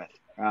work with.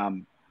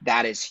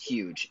 That is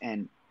huge.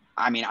 And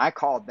I mean, I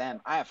called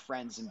them. I have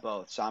friends in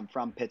both. So I'm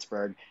from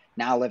Pittsburgh,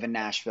 now live in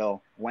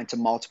Nashville, went to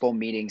multiple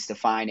meetings to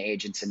find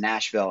agents in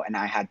Nashville, and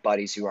I had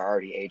buddies who are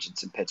already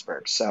agents in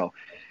Pittsburgh. So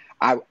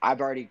I've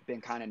already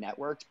been kind of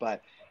networked.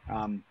 But,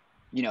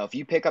 if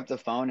you pick up the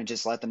phone and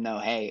just let them know,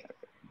 hey,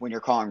 when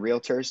you're calling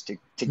realtors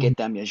to get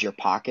them as your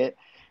pocket,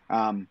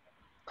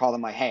 call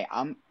them like, hey,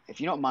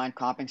 if you don't mind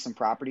comping some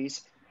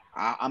properties,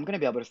 I'm going to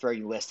be able to throw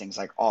you listings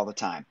like all the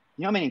time.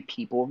 You know how many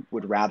people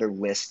would rather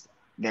list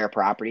their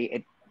property?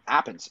 It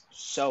happens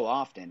so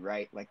often,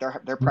 right? Like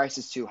their price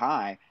is too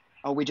high.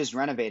 Oh, we just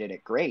renovated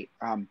it. Great.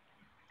 Have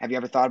you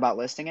ever thought about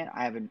listing it?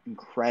 I have an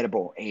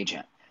incredible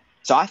agent.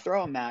 So I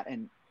throw them that,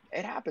 and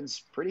it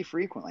happens pretty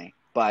frequently.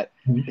 But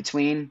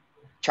between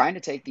trying to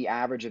take the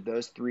average of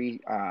those 3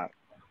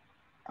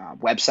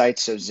 websites,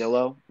 so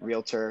Zillow,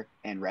 Realtor,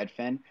 and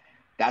Redfin,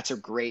 that's a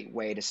great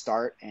way to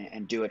start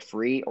and do it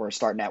free or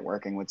start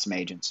networking with some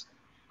agents.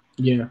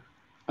 Yeah.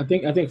 I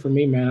think for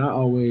me, man, I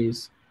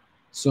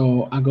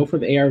go for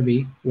the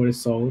ARV, what is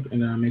sold,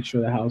 and then I make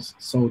sure the house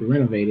sold or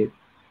renovated.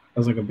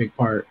 That's like a big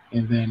part.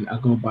 And then I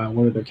go by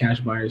what are the cash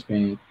buyers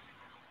paying.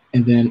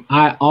 And then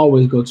I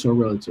always go to a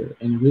realtor.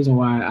 And the reason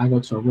why I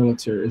go to a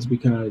realtor is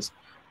because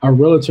a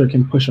realtor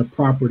can push a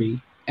property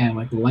at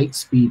like light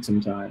speed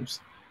sometimes.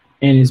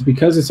 And it's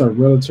because it's a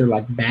realtor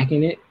like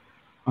backing it.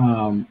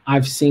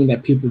 I've seen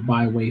that people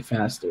buy way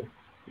faster,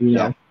 you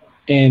know,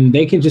 and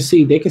they can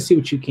see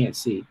what you can't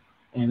see.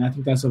 And I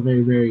think that's a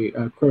very, very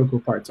critical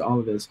part to all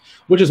of this,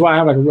 which is why I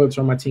have like a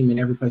realtor on my team in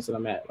every place that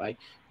I'm at. Like,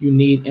 you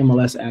need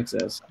MLS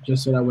access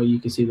just so that way you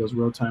can see those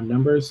real-time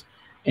numbers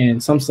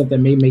and some stuff that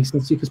may make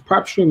sense to you, because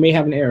PropStream may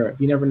have an error.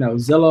 You never know.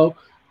 Zillow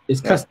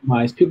is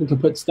customized. People can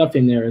put stuff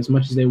in there as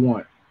much as they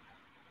want,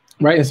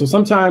 right? And so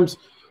sometimes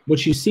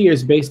what you see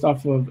is based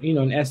off of, you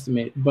know, an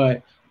estimate,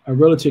 but a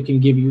realtor can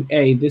give you,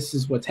 hey, this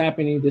is what's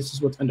happening. This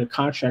is what's under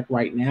contract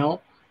right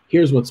now.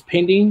 Here's what's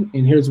pending,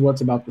 and here's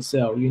what's about to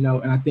sell, you know?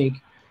 And I think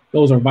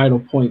those are vital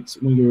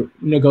points when you're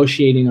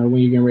negotiating or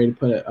when you're getting ready to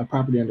put a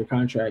property under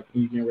contract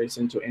and you're getting ready to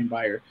send to an end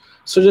buyer.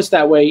 So just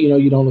that way, you know,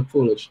 you don't look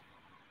foolish.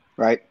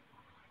 Right.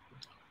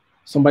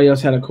 Somebody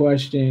else had a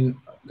question.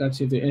 Got to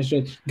see if they're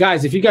interested.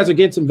 Guys, if you guys are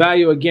getting some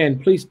value, again,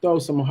 please throw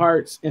some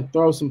hearts and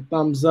throw some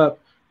thumbs up.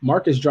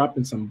 Mark is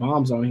dropping some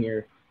bombs on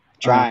here.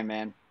 Try,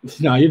 man.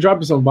 No, you're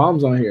dropping some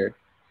bombs on here.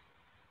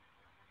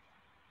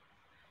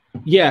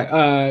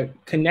 Yeah,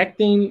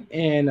 connecting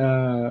and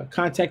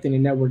contacting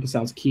and networking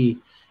sounds key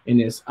in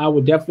this. I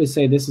would definitely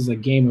say this is a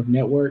game of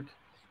network.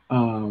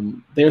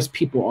 There's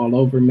people all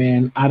over,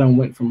 man. I done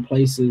went from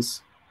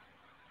places.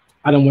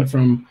 I done went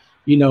from,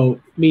 you know,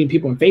 meeting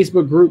people in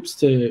Facebook groups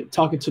to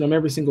talking to them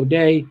every single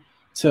day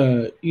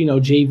to, you know,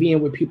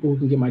 JVing with people who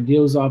can get my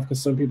deals off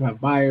because some people have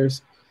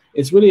buyers.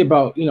 It's really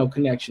about, you know,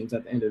 connections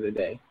at the end of the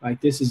day. Like,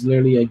 this is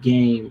literally a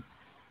game.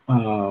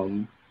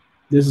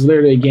 This is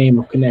literally a game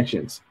of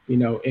connections, you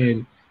know,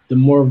 and the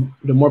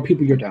more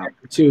people you're talking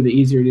to, the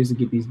easier it is to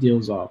get these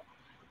deals off.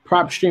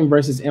 PropStream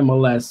versus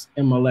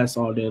MLS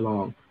all day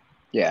long.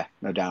 Yeah,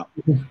 no doubt.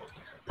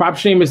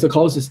 PropStream is the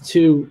closest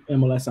to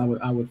MLS,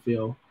 I would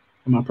feel,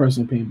 in my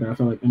personal opinion, but I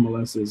feel like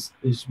MLS is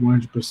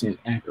 100%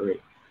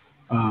 accurate.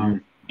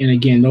 And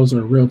again, those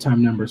are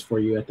real-time numbers for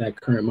you at that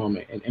current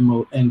moment.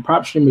 And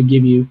PropStream will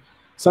give you,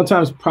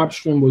 sometimes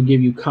PropStream will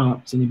give you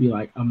comps and it'd be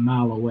like a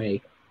mile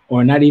away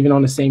or not even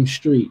on the same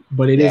street,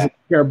 but it isn't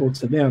comparable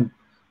to them.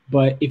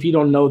 But if you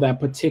don't know that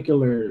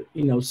particular,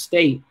 you know,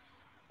 state,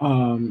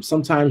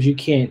 sometimes you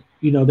can't,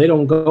 you know, they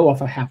don't go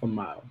off a half a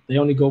mile. They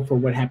only go for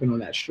what happened on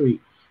that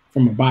street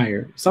from a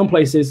buyer. Some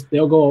places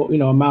they'll go, you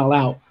know, a mile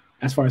out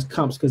as far as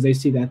comps because they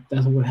see that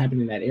that's what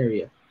happened in that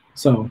area.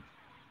 So,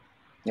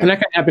 and that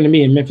can happen to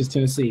me in Memphis,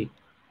 Tennessee.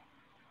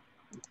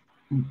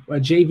 A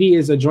JV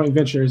is a joint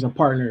venture, is a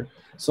partner.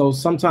 So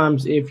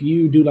sometimes if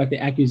you do like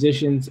the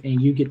acquisitions and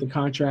you get the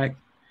contract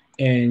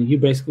and you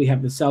basically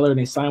have the seller and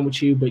they sign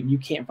with you, but you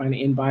can't find an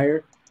end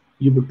buyer,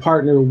 you would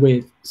partner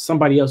with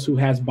somebody else who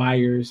has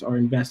buyers or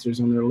investors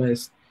on their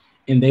list,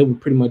 and they would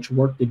pretty much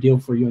work the deal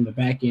for you on the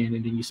back end,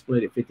 and then you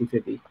split it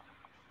 50-50.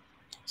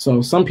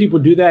 So some people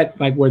do that,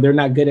 like where they're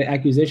not good at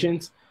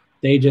acquisitions.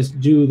 They just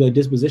do the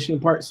disposition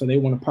part, so they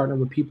want to partner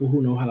with people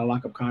who know how to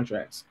lock up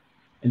contracts.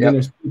 And then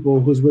there's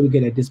people who's really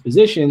good at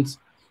dispositions,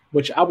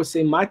 which I would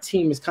say my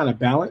team is kind of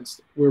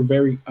balanced. We're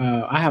very,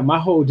 I have my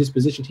whole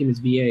disposition team is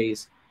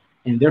VAs,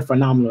 and they're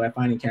phenomenal at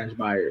finding cash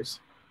buyers.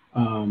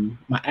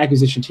 My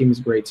acquisition team is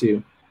great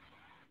too.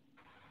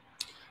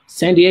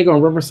 San Diego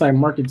and Riverside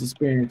markets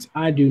experience.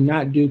 I do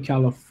not do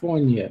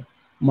California.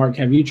 Mark,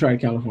 have you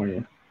tried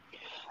California?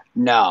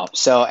 No.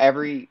 So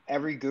every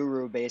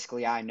guru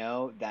basically I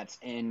know that's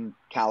in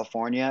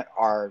California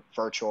are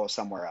virtual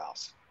somewhere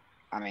else.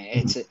 I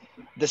mean,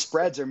 the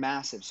spreads are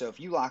massive. So if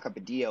you lock up a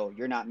deal,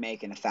 you're not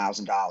making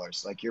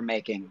 $1,000. Like, you're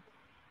making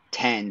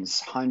tens,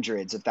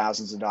 hundreds of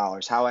thousands of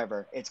dollars.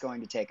 However, it's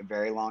going to take a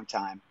very long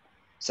time.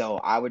 So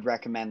I would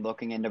recommend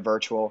looking into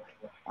virtual.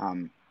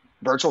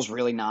 Virtual's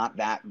really not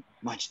that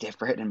much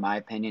different, in my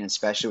opinion,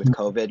 especially with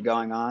COVID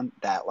going on,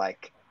 that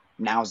like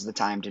now's the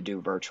time to do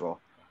virtual.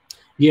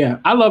 Yeah,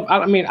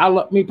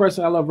 me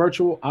personally, I love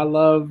virtual. I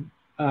love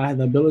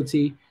the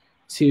ability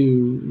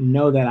to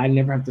know that I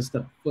never have to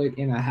step foot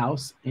in a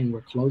house and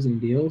we're closing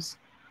deals.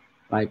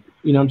 Like,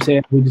 you know what I'm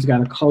saying? We just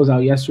got a close out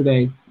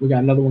yesterday. We got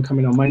another one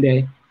coming on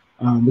Monday.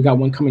 We got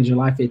one coming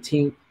July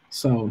 15th.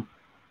 So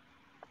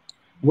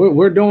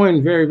we're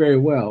doing very, very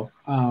well.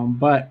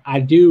 But I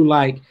do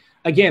like,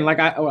 again, like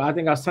I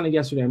think I was telling you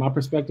yesterday, my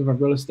perspective of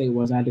real estate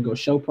was I had to go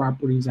show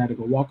properties, I had to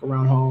go walk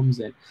around homes,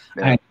 and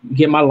I had to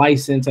get my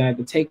license, I had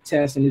to take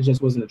tests, and it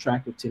just wasn't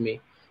attractive to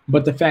me.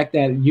 But the fact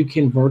that you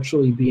can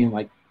virtually be in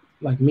like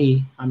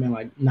me, I'm in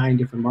like 9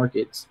 different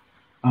markets,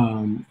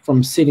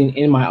 from sitting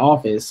in my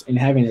office and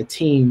having a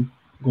team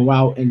go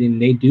out and then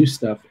they do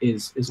stuff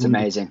is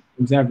amazing.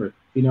 Things ever,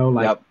 you know,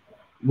 like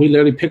we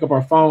literally pick up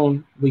our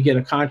phone, we get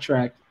a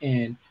contract,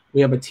 and we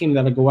have a team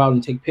that'll go out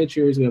and take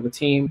pictures. We have a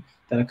team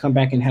that'll come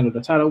back and handle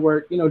the title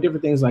work, you know,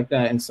 different things like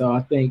that. And so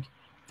I think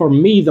for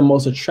me, the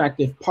most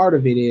attractive part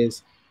of it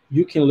is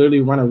you can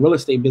literally run a real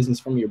estate business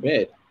from your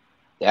bed.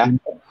 Yeah,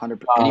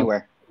 100%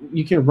 anywhere.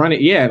 You can run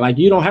it. Yeah, like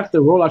you don't have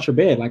to roll out your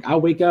bed. Like I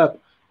wake up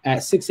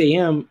at 6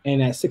 a.m.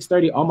 and at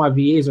 6:30, all my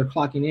VAs are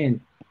clocking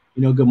in.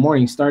 You know, good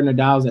morning, starting the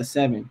dials at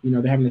 7. You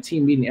know, they're having a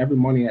team meeting every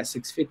morning at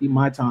 6:50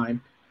 my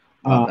time.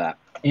 Love that.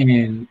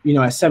 And, you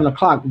know, at 7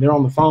 o'clock, they're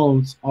on the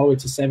phones all the way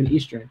to 7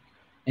 Eastern.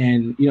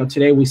 And, you know,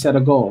 today we set a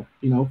goal,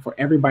 you know, for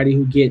everybody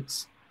who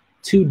gets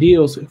 2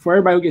 deals, for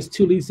everybody who gets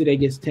 2 leads today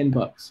gets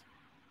 $10,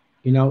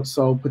 you know?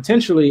 So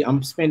potentially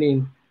I'm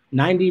spending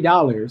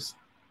 $90,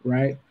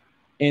 right?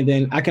 And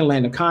then I can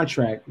land a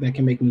contract that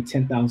can make me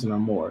 10,000 or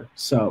more.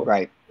 So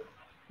right.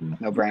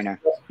 No brainer.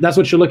 That's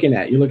what you're looking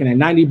at. You're looking at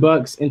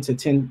 $90 into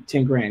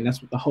 10 grand.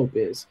 That's what the hope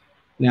is.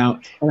 Now,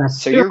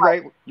 so you're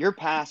right. You're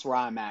past where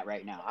I'm at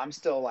right now. I'm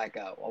still like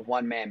a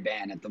one-man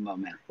band at the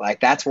moment. Like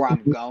that's where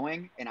I'm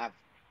going. And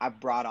I've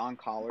brought on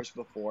callers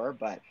before,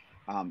 but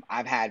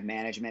I've had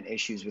management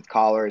issues with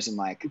callers and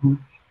like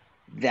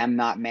them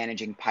not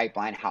managing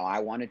pipeline how I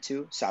wanted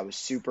to. So I was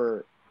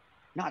super,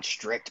 not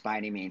strict by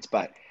any means,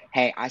 but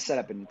hey, I set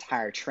up an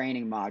entire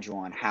training module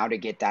on how to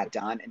get that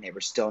done, and they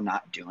were still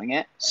not doing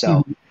it.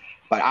 So,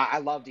 but I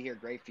love to hear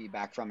great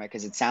feedback from it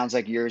because it sounds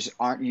like yours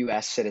aren't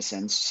U.S.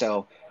 citizens.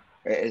 So,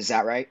 is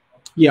that right?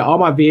 Yeah, all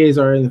my VAs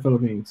are in the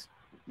Philippines.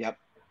 Yep.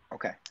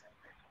 Okay.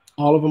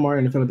 All of them are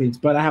in the Philippines,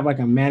 but I have like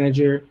a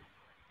manager,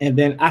 and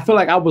then I feel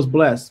like I was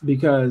blessed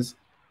because,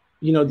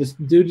 you know, this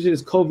due to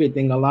this COVID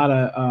thing, a lot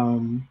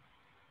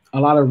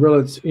of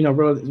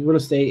real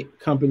estate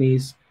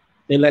companies,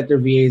 they let their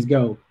VAs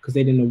go because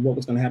they didn't know what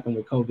was going to happen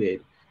with COVID.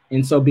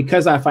 And so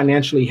because I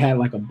financially had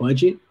like a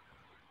budget,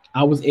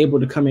 I was able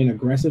to come in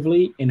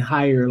aggressively and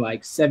hire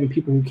like 7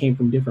 people who came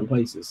from different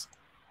places.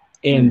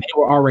 And they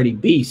were already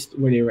beast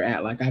where they were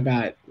at. Like I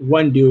got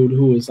one dude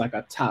who was like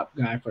a top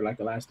guy for like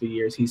the last 2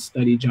 years. He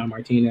studied John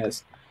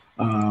Martinez.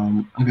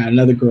 I got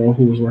another girl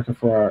who was working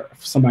for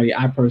somebody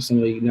I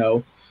personally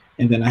know.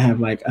 And then I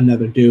have like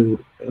another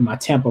dude in my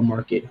Tampa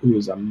market who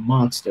is a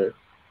monster.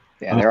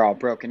 Yeah, they're all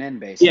broken in,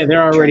 basically. Yeah,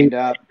 they're already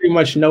pretty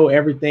much know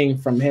everything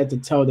from head to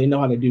toe. They know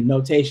how to do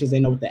notations.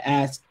 They know what to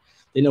ask.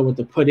 They know what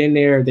to put in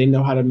there. They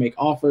know how to make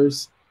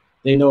offers.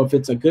 They know if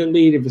it's a good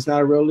lead, if it's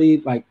not a real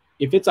lead. Like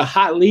if it's a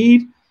hot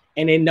lead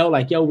and they know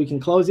like, yo, we can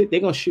close it,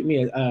 they're going to shoot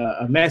me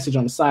a message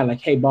on the side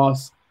like, hey,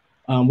 boss,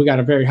 we got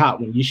a very hot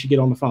one. You should get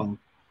on the phone.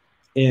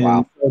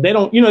 And so they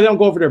don't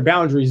go over their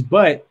boundaries,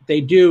 but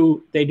they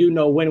do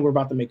know when we're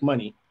about to make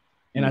money.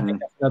 And I think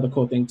that's another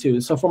cool thing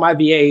too. So for my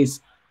VAs,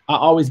 I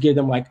always give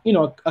them like, you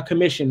know, a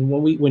commission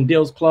when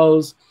deals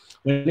close,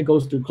 when it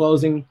goes through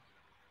closing,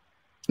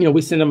 you know,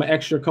 we send them an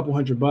extra couple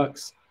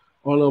 $100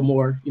 or a little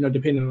more, you know,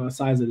 depending on the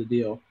size of the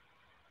deal.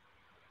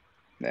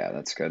 Yeah,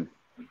 that's good.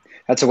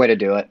 That's a way to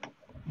do it.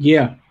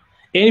 Yeah.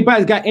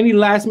 Anybody's got any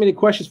last minute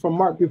questions for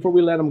Mark before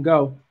we let him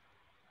go?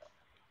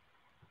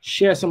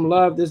 Share some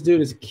love. This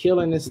dude is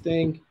killing this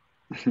thing.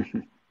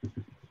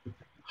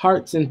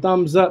 Hearts and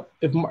thumbs up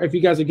if you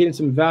guys are getting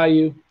some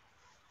value.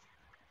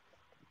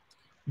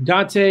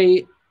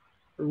 Dante,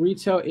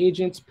 retail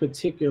agents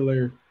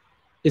particular.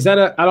 Is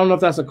that I don't know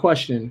if that's a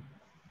question.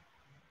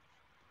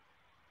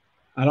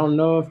 I don't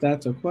know if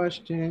that's a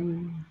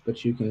question,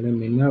 but you can let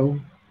me know.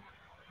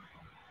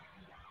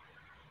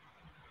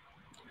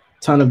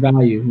 Ton of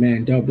value,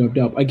 man.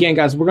 Dope. Again,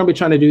 guys, we're going to be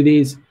trying to do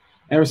these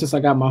ever since I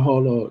got my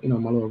whole little, you know,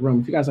 my little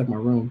room. If you guys like my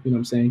room, you know what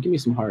I'm saying? Give me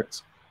some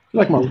hearts. If you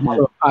like my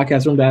little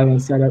podcast room that I haven't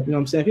set up, you know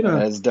what I'm saying? If you don't,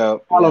 that's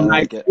dope.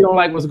 Like if you don't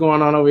like what's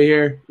going on over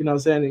here, you know what I'm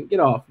saying? Then get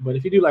off. But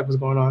if you do like what's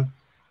going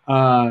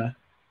on,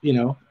 you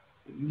know,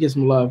 get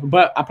some love.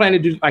 But I plan to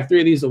do like 3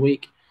 of these a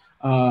week.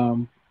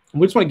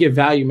 We just want to give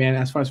value, man,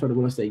 as far as for the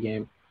real estate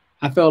game.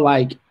 I feel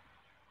like,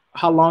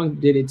 how long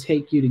did it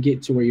take you to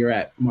get to where you're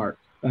at, Mark?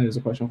 That is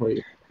a question for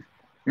you.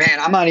 Man,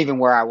 I'm not even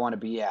where I want to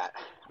be at.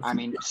 I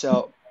mean,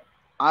 so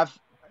I've,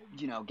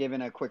 you know,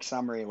 given a quick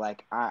summary,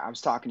 like I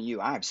was talking to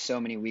you, I have so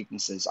many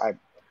weaknesses.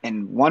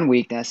 And one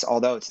weakness,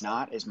 although it's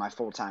not, is my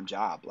full-time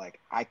job. Like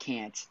I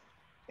can't,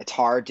 it's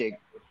hard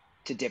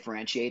to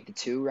differentiate the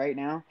two right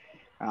now.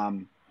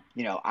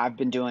 You know, I've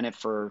been doing it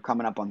for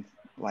coming up on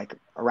like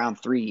around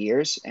 3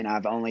 years, and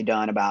I've only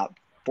done about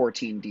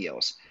 14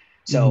 deals.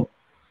 So,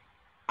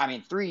 I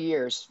mean, 3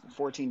 years,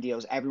 14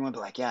 deals, everyone be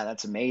like, yeah,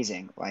 that's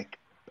amazing. Like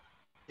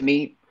to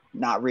me,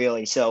 not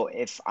really. So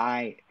it's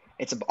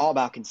all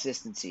about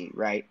consistency,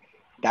 right?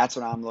 That's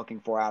what I'm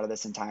looking for out of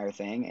this entire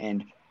thing.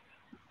 And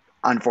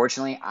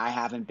unfortunately, I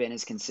haven't been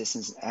as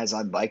consistent as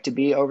I'd like to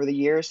be over the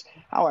years.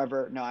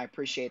 However, no, I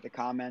appreciate the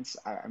comments.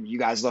 You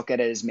guys look at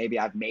it as maybe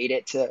I've made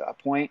it to a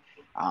point.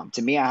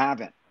 To me, I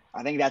haven't.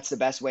 I think that's the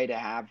best way to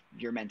have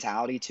your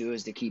mentality too,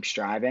 is to keep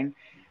striving.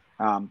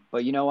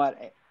 But you know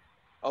what?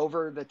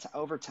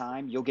 Over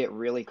time, you'll get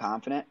really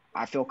confident.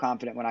 I feel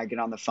confident when I get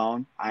on the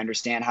phone. I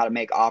understand how to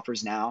make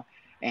offers now,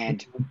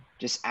 and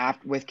just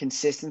with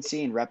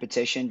consistency and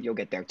repetition, you'll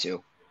get there too.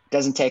 It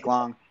doesn't take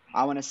long.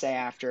 I want to say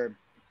after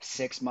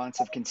 6 months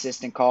of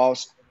consistent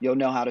calls, you'll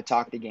know how to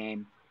talk the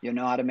game. You'll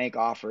know how to make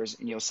offers,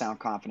 and you'll sound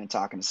confident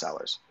talking to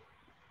sellers.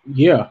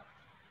 Yeah,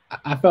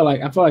 I feel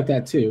like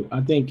that too.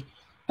 I think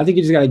you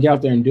just got to get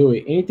out there and do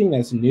it. Anything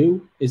that's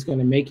new is going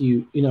to make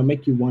you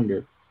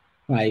wonder,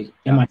 like,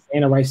 am I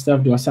saying the right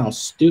stuff? Do I sound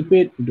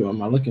stupid?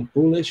 Am I looking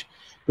foolish?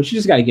 But you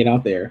just got to get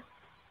out there.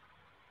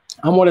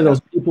 I'm one of those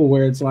people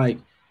where it's like,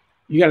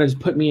 you got to just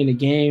put me in the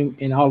game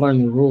and I'll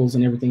learn the rules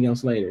and everything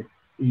else later.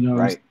 You know,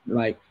 right.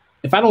 Like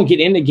if I don't get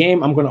in the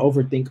game, I'm going to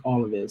overthink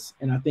all of this.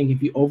 And I think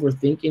if you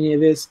overthink any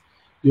of this,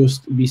 you'll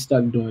be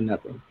stuck doing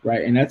nothing,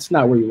 right? And that's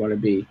not where you want to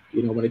be,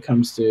 you know, when it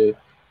comes to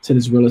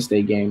this real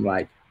estate game.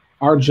 Like,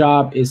 our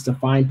job is to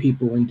find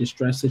people in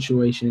distress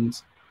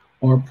situations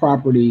or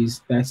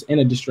properties that's in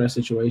a distress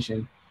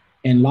situation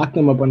and lock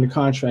them up under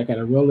contract at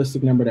a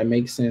realistic number that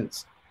makes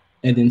sense,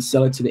 and then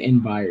sell it to the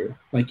end buyer.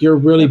 Like, you're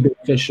really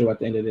beneficial at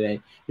the end of the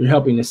day. You're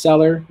helping the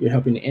seller, you're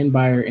helping the end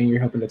buyer, and you're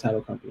helping the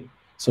title company.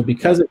 So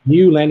because of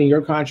you landing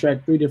your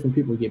contract, 3 different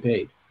people get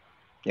paid.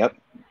 Yep.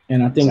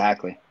 And I think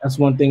exactly that's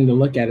one thing to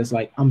look at, is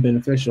like, I'm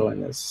beneficial in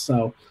this.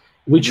 So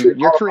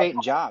you're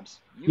creating jobs.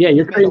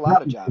 You're creating a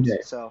lot of jobs.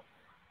 So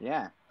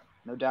yeah,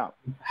 no doubt.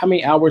 How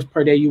many hours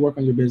per day you work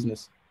on your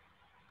business?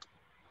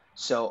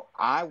 So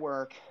I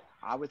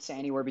would say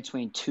anywhere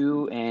between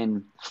 2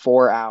 and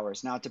 4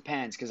 hours. Now it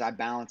depends, because I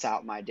balance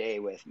out my day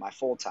with my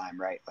full time,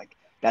 right? Like,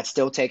 that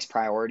still takes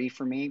priority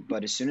for me.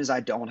 But as soon as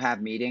I don't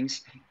have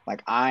meetings,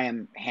 like, I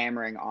am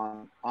hammering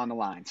on the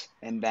lines.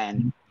 And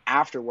then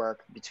after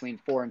work, between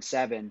 4 and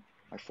 7,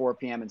 like 4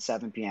 p.m. and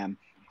 7 p.m.,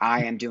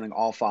 I am doing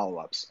all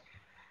follow-ups.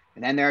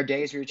 And then there are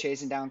days where you're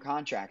chasing down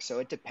contracts. So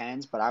it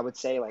depends. But I would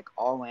say, like,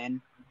 all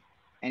in,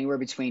 anywhere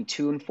between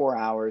 2 and 4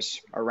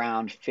 hours,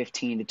 around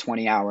 15 to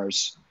 20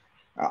 hours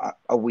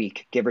a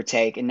week, give or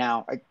take. And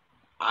now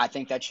I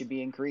think that should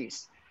be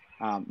increased.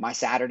 My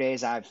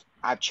Saturdays,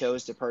 I've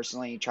chose to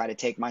personally try to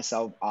take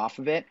myself off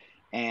of it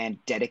and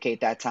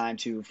dedicate that time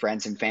to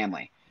friends and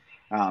family.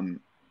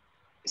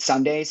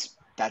 Sundays,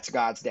 that's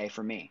God's day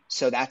for me.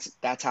 So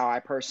that's how I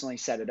personally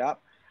set it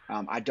up.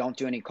 I don't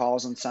do any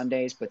calls on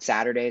Sundays, but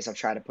Saturdays I'll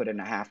try to put in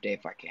a half day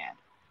if I can.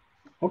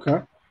 Okay.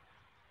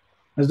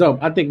 That's dope.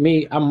 I think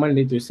I'm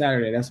Monday through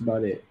Saturday. That's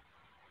about it.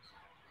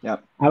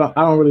 Yep. I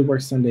don't really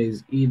work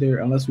Sundays either,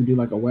 unless we do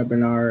like a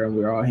webinar and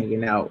we're all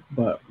hanging out.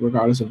 But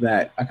regardless of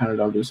that, I kind of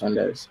don't do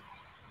Sundays.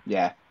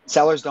 Yeah.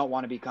 Sellers don't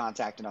want to be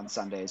contacted on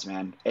Sundays,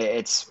 man.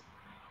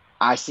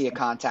 I see a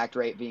contact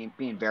rate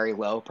being very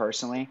low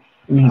personally.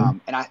 Mm-hmm.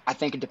 And I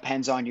think it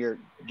depends on your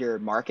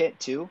market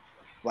too.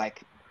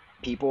 Like,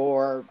 people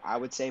are, I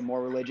would say,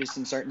 more religious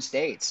in certain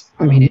states.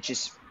 Mm-hmm. I mean, it's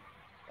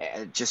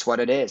just what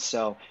it is.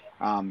 So,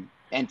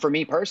 and for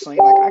me personally,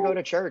 like, I go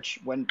to church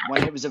when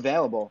it was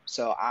available.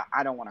 So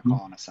I don't want to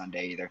call on a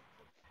Sunday either.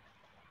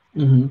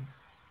 Mm-hmm.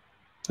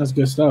 That's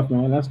good stuff,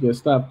 man. That's good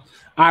stuff.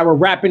 All right, we're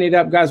wrapping it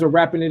up, guys. We're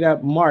wrapping it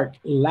up. Mark,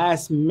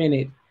 last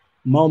minute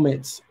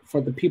moments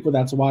for the people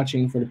that's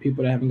watching, for the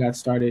people that haven't got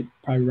started,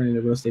 probably running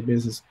the real estate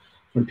business,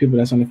 for the people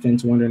that's on the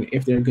fence wondering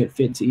if they're a good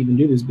fit to even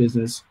do this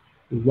business.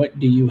 What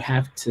do you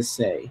have to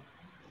say?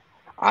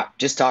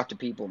 Just talk to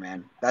people,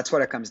 man. That's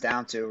what it comes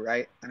down to,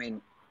 right? I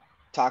mean,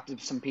 talk to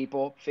some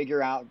people,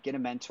 figure out, get a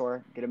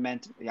mentor,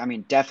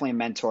 definitely a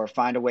mentor.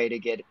 Find a way to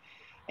get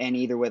in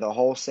either with a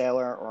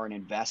wholesaler or an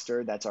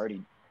investor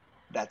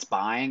that's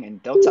buying,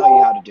 and they'll tell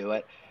you how to do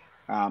it.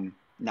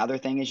 Another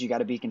thing is, you got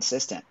to be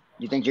consistent.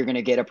 You think you're going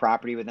to get a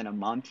property within a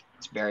month?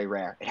 It's very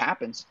rare. It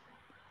happens.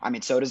 I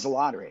mean, so does the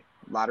lottery.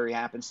 Lottery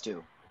happens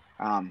too.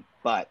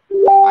 But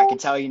I can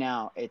tell you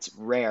now, it's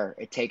rare.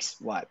 It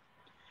takes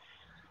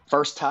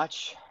first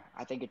touch?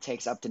 I think it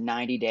takes up to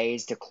 90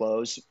 days to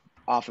close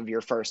off of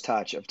your first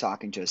touch of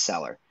talking to a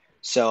seller.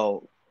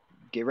 So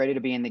get ready to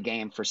be in the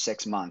game for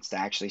 6 months to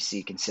actually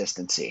see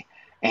consistency.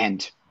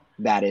 And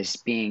that is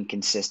being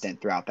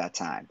consistent throughout that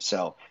time.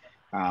 So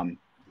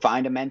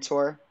find a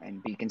mentor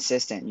and be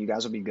consistent. You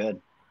guys will be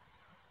good.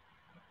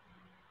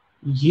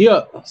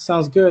 Yeah,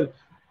 sounds good.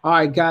 All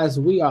right, guys,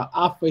 we are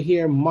off of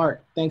here.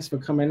 Mark, thanks for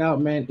coming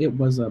out, man. It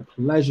was a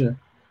pleasure.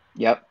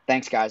 Yep.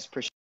 Thanks, guys. Appreciate it.